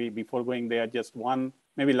 Maybe before going there, just one,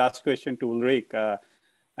 maybe last question to Ulrich.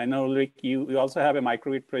 I know, Ulrich, you also have a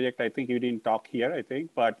microgrid project. I think you didn't talk here, I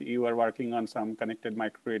think, but you are working on some connected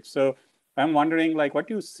microgrids. So I'm wondering, like, what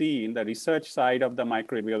you see in the research side of the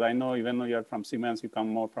microgrid, because I know even though you're from Siemens, you come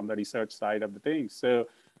more from the research side of the things. So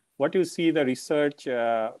what do you see the research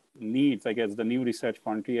needs, I guess, the new research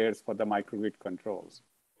frontiers for the microgrid controls?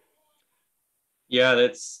 Yeah,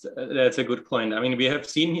 that's a good point. I mean, we have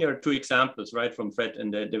seen here two examples, right, from Fred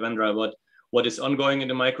and Devendra, what is ongoing in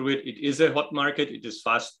the microgrid. It is a hot market. It is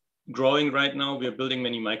fast growing right now. We are building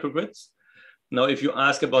many microgrids. Now, if you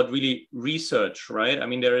ask about really research, right? I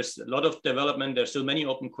mean, there is a lot of development. There's still many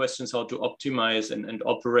open questions how to optimize and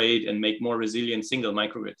operate and make more resilient single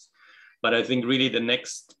microgrids. But I think really the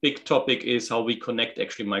next big topic is how we connect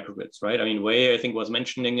actually microgrids, right? I mean, Wei, I think, was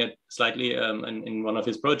mentioning it slightly in one of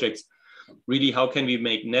his projects. Really, how can we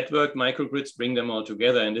make network microgrids, bring them all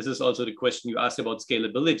together? And this is also the question you asked about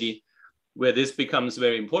scalability, where this becomes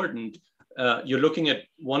very important. You're looking at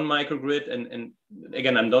one microgrid, and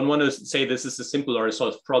again, I don't want to say this is a simple or a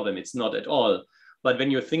solved problem. It's not at all. But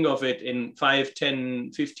when you think of it in 5,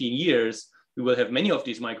 10, 15 years, we will have many of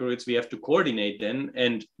these microgrids. We have to coordinate them,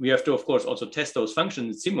 and we have to, of course, also test those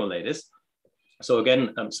functions in simulators. So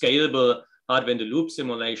again, scalable hardware in the loop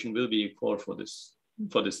simulation will be a core for these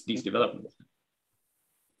developments.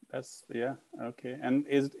 That's, yeah, okay. And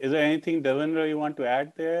is there anything, Devendra, you want to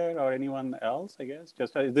add there, or anyone else, I guess?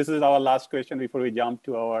 Just this is our last question before we jump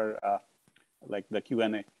to our, like the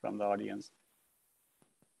Q&A from the audience.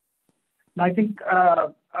 I think, I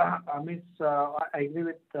agree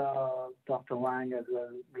with Dr. Wang as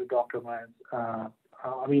well, with Dr. Wang.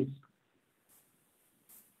 I mean,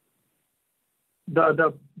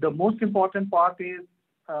 the most important part is,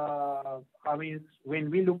 I mean, when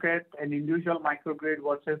we look at an individual microgrid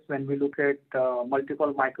versus when we look at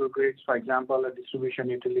multiple microgrids, for example, a distribution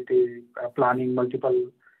utility planning multiple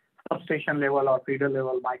substation level or feeder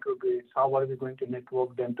level microgrids? How are we going to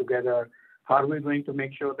network them together? How are we going to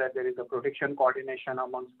make sure that there is a protection coordination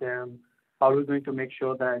amongst them? How are we going to make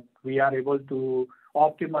sure that we are able to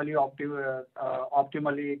optimally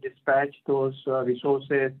dispatch those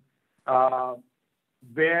resources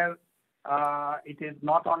where it is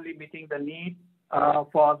not only meeting the need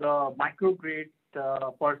for the microgrid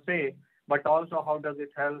per se, but also how does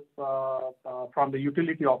it help from the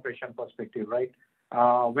utility operation perspective, right?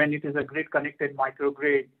 When it is a grid-connected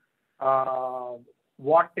microgrid,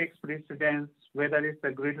 what takes precedence, whether it's the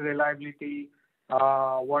grid reliability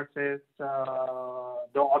versus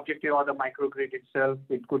the objective of the microgrid itself.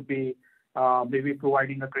 It could be maybe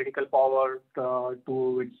providing a critical power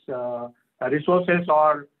to its resources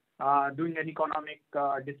or doing an economic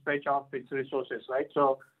dispatch of its resources, right?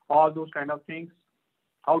 So all those kind of things.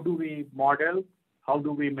 How do we model? How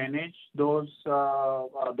do we manage those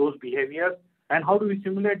behaviors? And how do we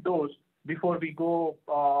simulate those before we go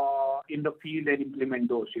in the field and implement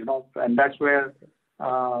those, you know? And that's where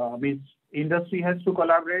means industry has to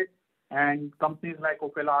collaborate, and companies like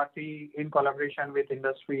OPAL-RT in collaboration with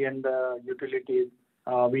industry and utilities,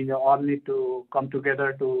 we all need to come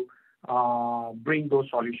together to bring those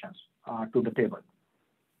solutions to the table.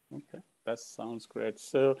 Okay, that sounds great.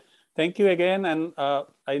 So thank you again. And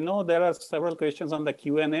I know there are several questions on the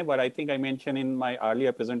Q&A, but I think I mentioned in my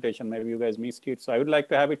earlier presentation, maybe you guys missed it. So I would like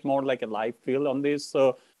to have it more like a live feel on this.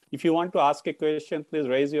 So if you want to ask a question, please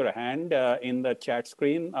raise your hand in the chat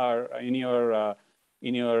screen or in your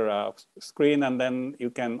screen, and then you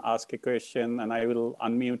can ask a question, and I will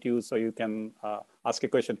unmute you so you can ask a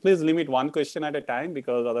question. Please limit one question at a time,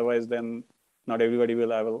 because otherwise then not everybody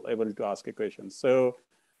will able to ask a question. So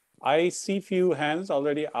I see few hands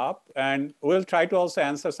already up, and we'll try to also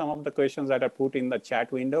answer some of the questions that are put in the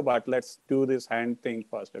chat window, but let's do this hand thing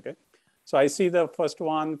first, okay? So I see the first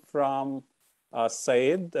one from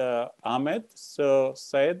Syed Ahmed. So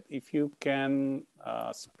Syed, if you can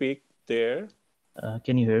speak there.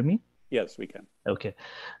 Can you hear me? Yes, we can. Okay.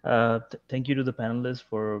 Thank you to the panelists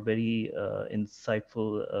for a very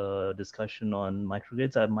insightful discussion on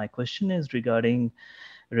microgrids. My question is regarding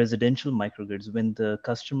residential microgrids. When the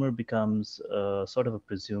customer becomes sort of a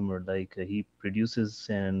presumer, like he produces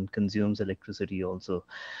and consumes electricity also.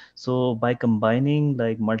 So by combining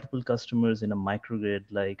like multiple customers in a microgrid,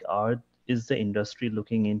 like is the industry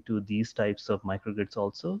looking into these types of microgrids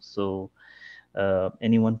also? So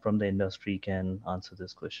anyone from the industry can answer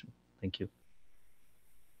this question. Thank you.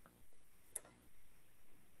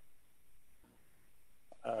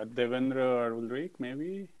 Devendra or Ulrich, maybe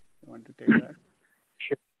you want to take that?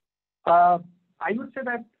 Sure. I would say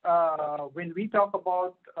that when we talk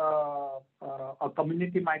about a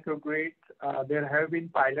community microgrid, there have been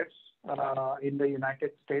pilots in the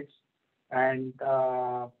United States and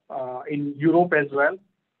in Europe as well.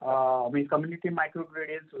 I mean, community microgrid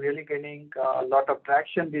is really gaining a lot of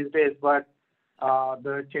traction these days, but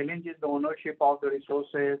the challenge is the ownership of the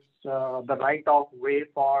resources, the right of way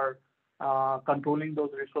for controlling those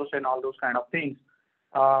resources and all those kind of things.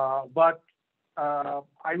 But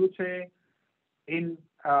I would say in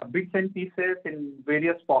bits and pieces in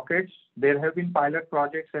various pockets, there have been pilot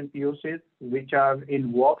projects and POCs which are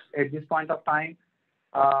in works at this point of time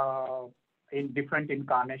in different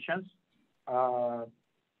incarnations.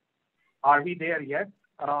 Are we there yet?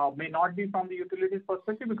 May not be from the utilities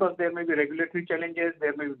perspective, because there may be regulatory challenges,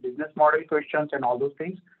 there may be business model questions and all those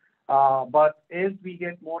things. But as we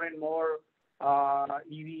get more and more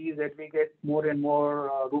EVs, as we get more and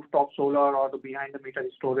more rooftop solar or the behind the meter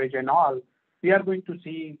storage and all, we are going to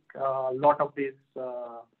see a lot of these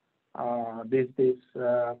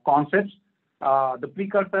concepts. The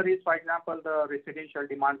precursor is, for example, the residential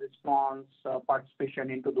demand response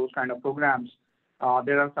participation into those kind of programs.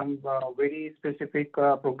 There are some very specific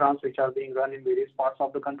programs which are being run in various parts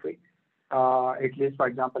of the country, at least, for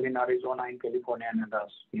example, in Arizona, in California, and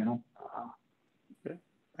others, you know. Okay.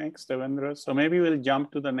 Thanks, Devendra. So maybe we'll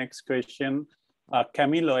jump to the next question.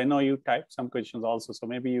 Camilo, I know you typed some questions also, so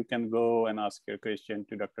maybe you can go and ask your question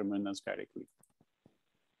to Dr. Munoz directly.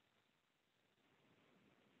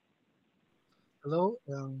 Hello.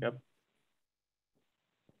 Yep.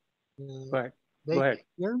 Go ahead. Go ahead.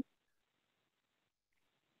 Here?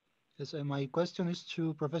 Yes, my question is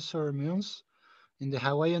to Professor Munoz. In the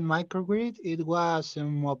Hawaiian microgrid, it was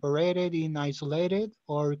operated in isolated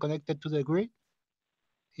or connected to the grid.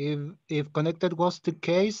 If connected was the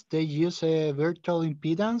case, they use a virtual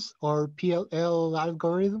impedance or PLL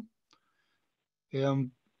algorithm.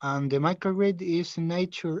 And the microgrid is in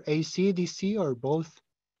nature AC, DC, or both?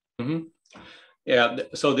 Mm-hmm. Yeah,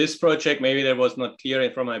 so this project, maybe that was not clear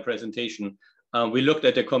from my presentation. We looked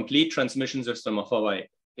at the complete transmission system of Hawaii.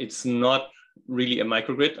 It's not really a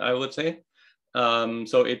microgrid, I would say.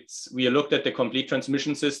 So we looked at the complete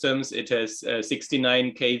transmission systems. It has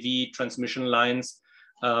 69 kV transmission lines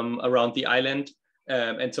around the island.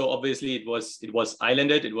 And so obviously it was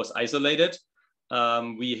islanded, it was isolated.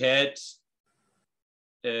 We had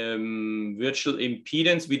virtual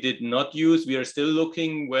impedance we did not use. We are still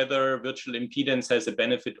looking whether virtual impedance has a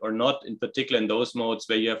benefit or not, in particular in those modes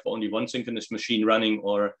where you have only one synchronous machine running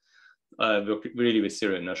or really with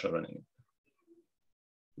zero inertia running.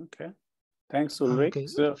 Okay, thanks, Ulrich. Okay,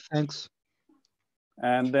 So, thanks.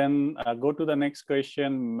 and then go to the next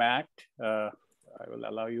question, Matt. I will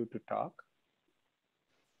allow you to talk.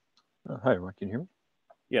 Hi, everyone. Can you hear me?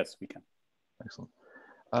 Yes, we can. Excellent.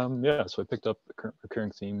 Yeah, so I picked up a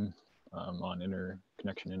recurring theme on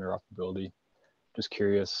interconnection interoperability. Just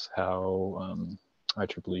curious how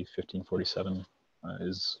IEEE 1547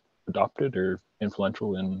 is adopted or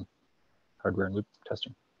influential in hardware and loop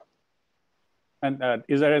testing. And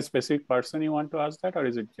is there a specific person you want to ask that, or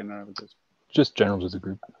is it general? Just general as a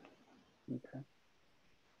group. Okay.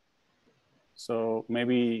 So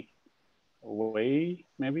maybe Wei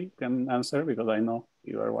can answer, because I know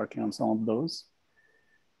you are working on some of those.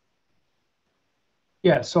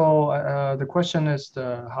 Yeah, so the question is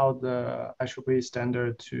how the IEEE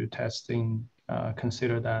standard to testing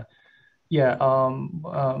consider that. Yeah,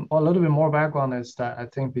 a little bit more background is that I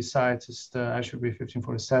think besides the IEEE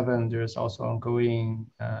 1547, there's also ongoing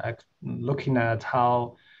looking at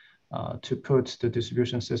how to put the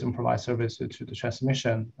distribution system provide services to the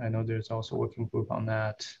transmission. I know there's also a working group on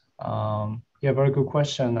that. Yeah, very good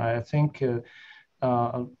question. I think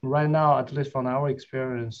right now, at least from our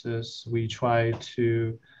experiences, we try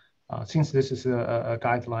to, since this is a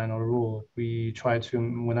guideline or rule, we try to,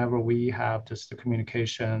 whenever we have just the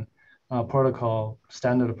communication protocol,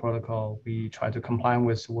 standard protocol, we try to comply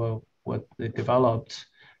with what they developed.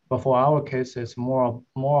 But for our case, it's more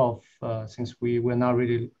of since we're not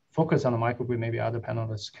really focused on the microgrid, maybe other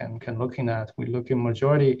panelists can looking at. We look in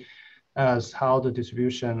majority as how the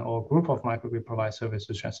distribution or group of microgrid provide service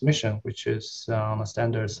to transmission, which is on the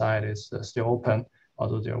standard side is still open,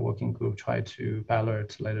 although their working group try to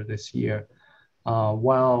ballot later this year.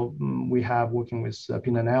 While we have working with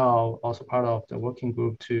PNL, also part of the working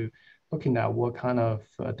group to looking at what kind of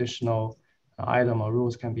additional item or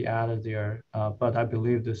rules can be added there. But I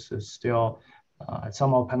believe this is still,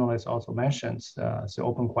 some of panelists also mentioned, so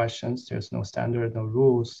open questions, there's no standard, no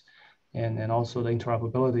rules. And also the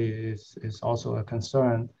interoperability is also a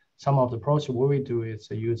concern. Some of the approach what we do is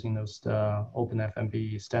using those open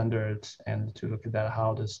FMB standards and to look at that,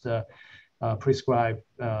 how does the prescribed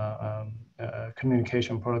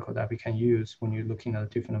communication protocol that we can use when you're looking at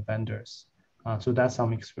different vendors. So that's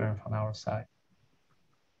some experience on our side.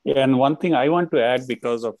 Yeah, and one thing I want to add,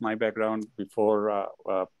 because of my background before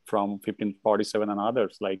from 1547 and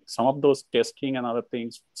others, like some of those testing and other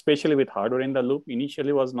things, especially with hardware in the loop,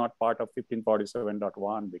 initially was not part of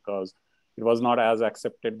 1547.1 because it was not as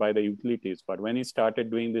accepted by the utilities. But when he started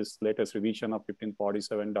doing this latest revision of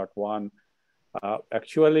 1547.1,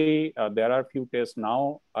 actually there are few tests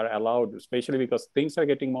now are allowed, especially because things are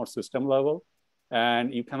getting more system level.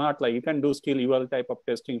 And you cannot, like, you can do still UL type of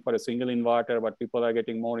testing for a single inverter, but people are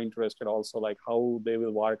getting more interested also, like how they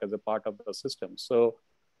will work as a part of the system. So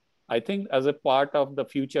I think as a part of the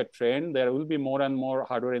future trend, there will be more and more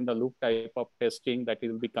hardware in the loop type of testing that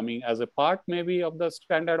will be coming as a part maybe of the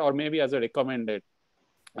standard, or maybe as a recommended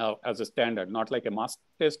as a standard, not like a must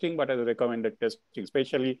testing, but as a recommended testing,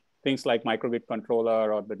 especially things like microgrid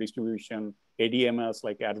controller or the distribution ADMS,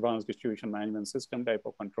 like advanced distribution management system type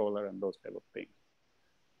of controller and those type of things.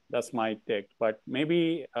 That's my take, but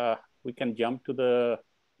maybe we can jump to the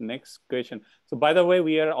next question. So by the way,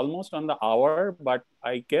 we are almost on the hour, but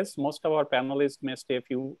I guess most of our panelists may stay a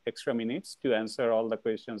few extra minutes to answer all the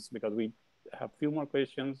questions because we have a few more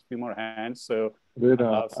questions, few more hands. So, I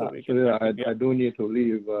do need to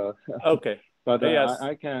leave. Okay. But yes.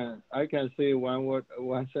 I can say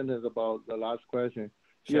one sentence about the last question.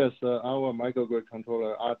 Sure. Yes, our microgrid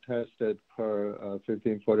controller are tested per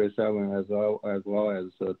 1547 as well as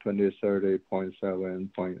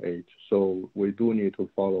 2030.7.8. So we do need to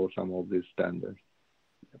follow some of these standards.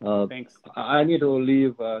 Thanks. I need to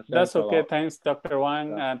leave. That's okay. Thanks, Dr.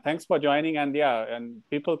 Wang. And thanks for joining. And yeah, and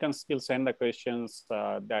people can still send the questions.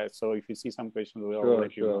 So if you see some questions, we'll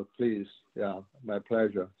let you know. Please. Yeah, my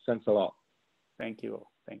pleasure. Thanks a lot. Thank you.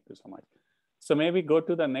 Thank you so much. So maybe go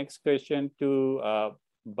to the next question to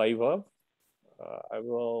Vaibhav. I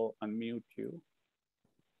will unmute you.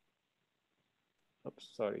 Oops,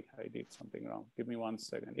 sorry, I did something wrong. Give me 1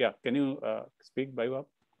 second. Yeah, can you speak, Vaibhav?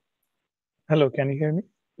 Hello, can you hear me?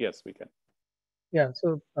 Yes, we can. Yeah,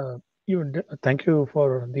 so thank you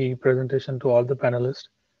for the presentation to all the panelists.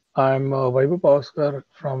 I'm Vaibhav Oscar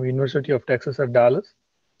from University of Texas at Dallas.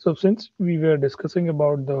 So since we were discussing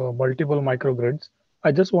about the multiple microgrids,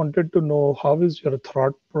 I just wanted to know how is your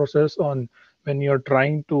thought process on when you're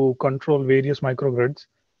trying to control various microgrids?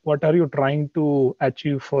 What are you trying to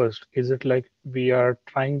achieve first? Is it like we are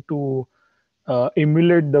trying to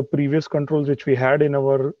emulate the previous controls which we had in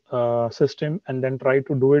our system and then try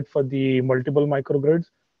to do it for the multiple microgrids,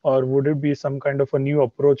 or would it be some kind of a new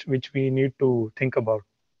approach which we need to think about?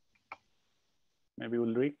 Maybe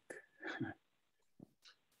Ulrich?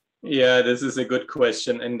 Yeah, this is a good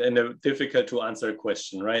question and a difficult to answer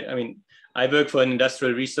question, right? I mean, I work for an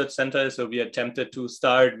industrial research center, so we attempted to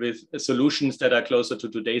start with solutions that are closer to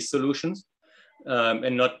today's solutions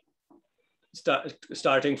and not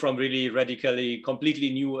starting from really radically, completely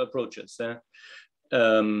new approaches.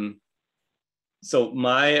 So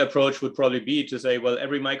my approach would probably be to say, well,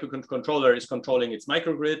 every microcontroller is controlling its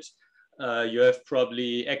microgrid. You have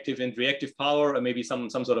probably active and reactive power, or maybe some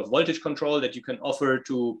sort of voltage control that you can offer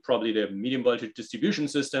to probably the medium voltage distribution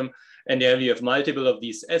system. And then you have multiple of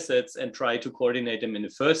these assets and try to coordinate them in the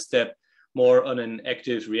first step more on an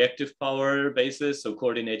active reactive power basis, so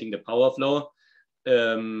coordinating the power flow.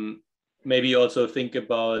 Maybe also think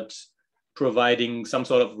about providing some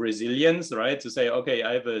sort of resilience, right? To say, okay,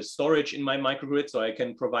 I have a storage in my microgrid, so I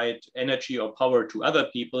can provide energy or power to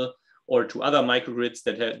other people or to other microgrids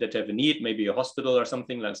that have a need, maybe a hospital or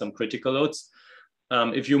something, like some critical loads.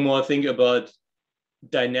 If you more think about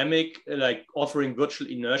dynamic, like offering virtual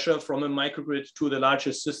inertia from a microgrid to the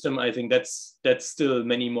largest system, I think that's still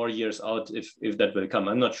many more years out if that will come.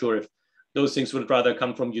 I'm not sure if those things would rather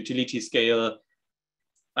come from utility scale,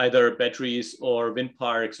 either batteries or wind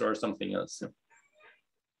parks or something else.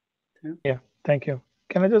 Yeah, thank you.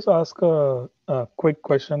 Can I just ask a quick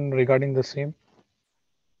question regarding the same?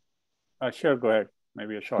 Sure, go ahead.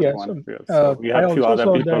 Maybe a short one. So we have a few other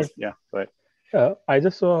people. Yeah, go ahead. I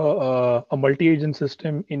just saw a multi-agent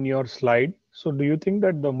system in your slide. So do you think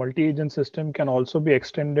that the multi-agent system can also be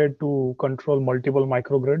extended to control multiple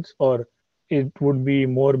microgrids, or it would be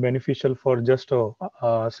more beneficial for just a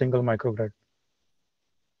single microgrid?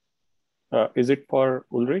 Is it for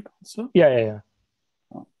Ulrich also? Yeah.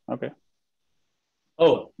 Oh, okay.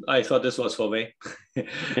 Oh, I thought this was for Wei.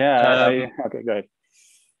 Yeah, okay, go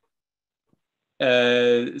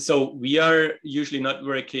ahead. So we are usually not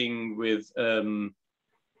working with,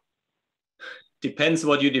 depends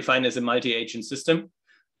what you define as a multi-agent system.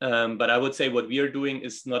 But I would say what we are doing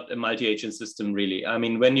is not a multi-agent system really. I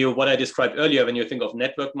mean, what I described earlier, when you think of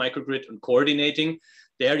network microgrid and coordinating,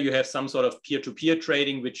 there you have some sort of peer-to-peer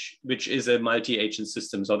trading, which is a multi-agent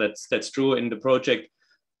system. So that's true in the project.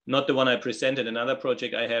 Not the one I presented, another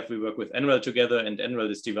project I have, we work with NREL together, and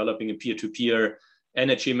NREL is developing a peer-to-peer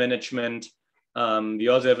energy management. We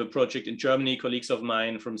also have a project in Germany, colleagues of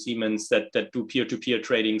mine from Siemens that do peer-to-peer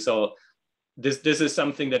trading. So this is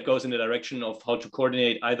something that goes in the direction of how to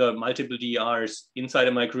coordinate either multiple DRs inside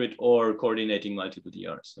a microgrid or coordinating multiple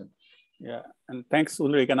DRs. Yeah, and thanks,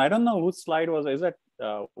 Ulrich. And I don't know whose slide was, is that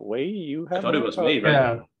Wei you have? I thought it was Wei,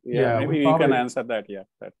 right? Yeah, maybe you can answer that. Yeah,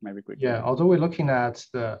 that maybe quickly. Yeah, although we're looking at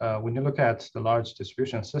the, when you look at the large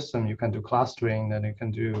distribution system, you can do clustering, then you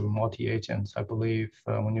can do multi-agents. I believe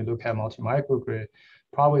when you look at multi-microgrid,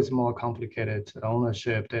 probably it's more complicated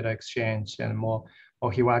ownership, data exchange, and more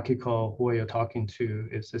hierarchical who you're talking to.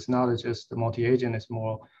 It's not just the multi-agent, it's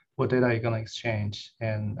more what data you're gonna exchange.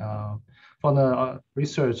 And from the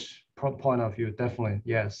research point of view, definitely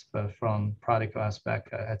yes, but from practical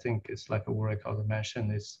aspect, I think it's like a work of the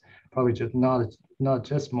mentioned, it's probably just not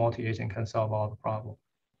just multi-agent can solve all the problem.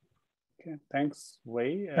 Okay, thanks,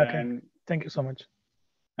 Wei. Okay, thank you so much.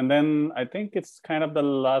 And then I think it's kind of the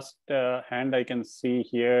last hand I can see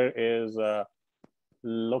here is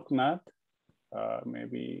Loknath.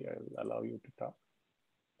 Maybe I'll allow you to talk.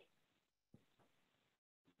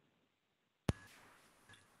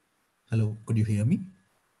 Hello, could you hear me?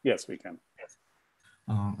 Yes, we can.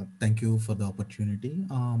 Thank you for the opportunity.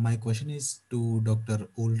 My question is to Dr.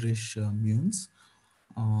 Ulrich Muenz.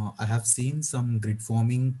 I have seen some grid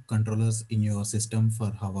forming controllers in your system for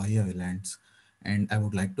Hawaii Islands, and I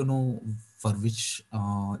would like to know for which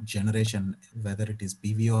generation, whether it is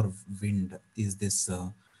PV or wind, is this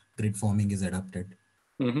grid forming is adapted?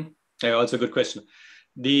 Yeah, also a good question.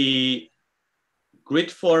 The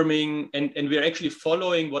grid forming, and we're actually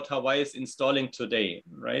following what Hawaii is installing today,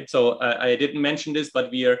 right? So I didn't mention this, but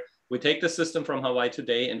we take the system from Hawaii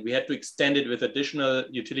today, and we had to extend it with additional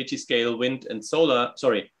utility scale wind and solar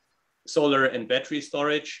and battery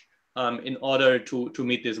storage in order to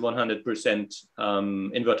meet this 100%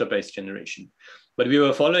 inverter-based generation. But we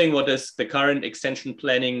were following what is the current extension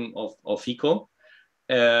planning of HICO,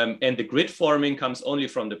 and the grid forming comes only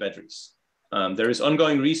from the batteries. There is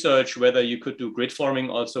ongoing research whether you could do grid forming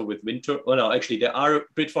also with wind turbines. Oh, no, actually, there are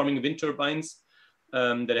grid forming wind turbines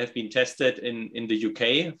that have been tested in the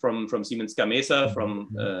UK from Siemens Gamesa, from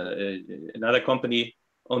another company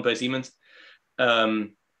owned by Siemens.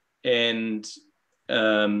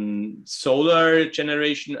 Solar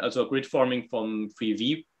generation, also grid forming from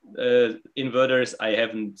PV inverters, I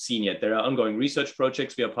haven't seen yet. There are ongoing research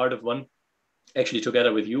projects. We are part of one, actually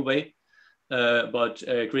together with UWay, about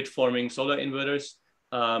grid forming solar inverters.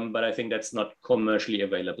 But I think that's not commercially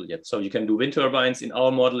available yet. So you can do wind turbines. In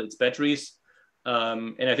our model, it's batteries.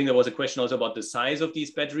 And I think there was a question also about the size of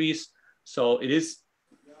these batteries. So it is,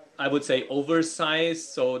 I would say, oversized.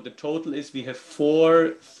 So the total is we have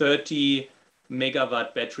 4 30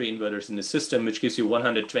 megawatt battery inverters in the system, which gives you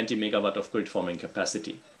 120 megawatt of grid forming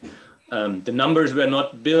capacity. The numbers were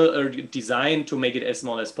not built or designed to make it as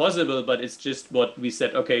small as possible, but it's just what we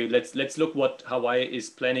said, okay, let's look what Hawaii is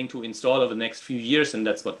planning to install over the next few years, and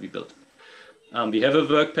that's what we built. We have a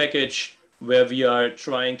work package where we are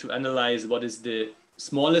trying to analyze what is the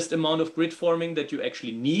smallest amount of grid forming that you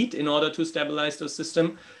actually need in order to stabilize the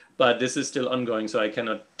system. But this is still ongoing, so I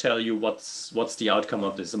cannot tell you what's the outcome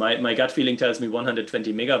of this. My gut feeling tells me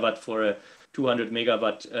 120 megawatt for a 200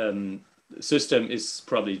 megawatt system is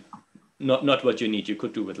probably not what you need. You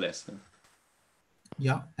could do with less.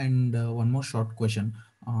 Yeah, and one more short question.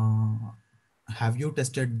 Have you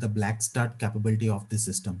tested the black start capability of the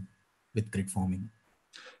system with grid forming?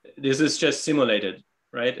 This is just simulated,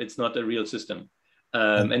 right? It's not a real system.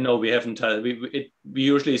 And no, we haven't. We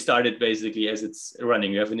usually start it basically as it's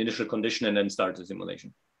running. You have an initial condition and then start the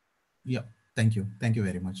simulation. Yeah, thank you. Thank you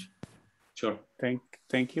very much. Sure.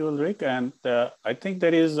 Thank you, Ulrich. And I think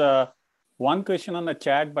there is one question on the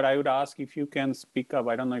chat, but I would ask if you can speak up.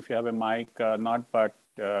 I don't know if you have a mic or not, but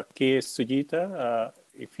K. Sujita,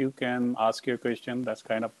 if you can ask your question, that's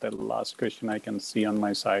kind of the last question I can see on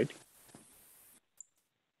my side.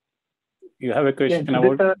 You have a question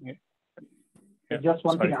about... Just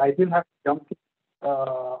one thing, I will have to jump to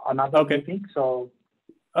another meeting. So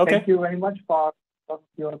thank you very much for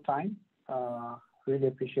your time. Really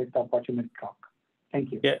appreciate the opportunity to talk.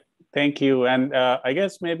 Thank you. Yeah, thank you. And I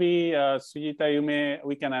guess maybe Sujita,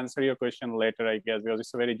 we can answer your question later, I guess, because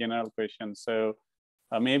it's a very general question. So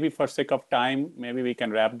maybe for sake of time, maybe we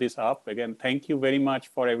can wrap this up. Again, thank you very much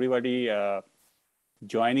for everybody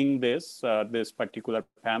joining this particular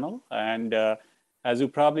panel. And as you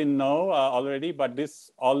probably know already, but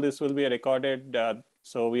all this will be recorded.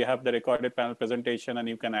 So we have the recorded panel presentation, and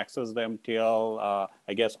you can access them till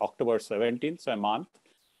I guess October 17th, so a month.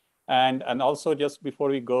 And also, just before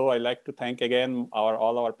we go, I'd like to thank again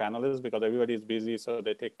all our panelists, because everybody is busy, so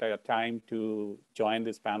they take time to join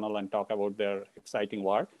this panel and talk about their exciting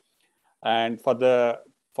work. And for the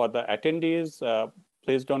attendees,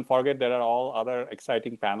 please don't forget there are all other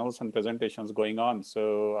exciting panels and presentations going on.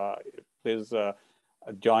 So please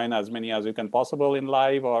join as many as you can possible in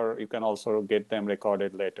live, or you can also get them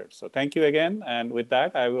recorded later. So thank you again. And with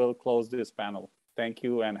that, I will close this panel. Thank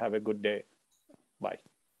you and have a good day. Bye.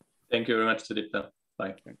 Thank you very much, Sudipta.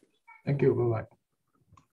 Bye. Thank you. Bye-bye.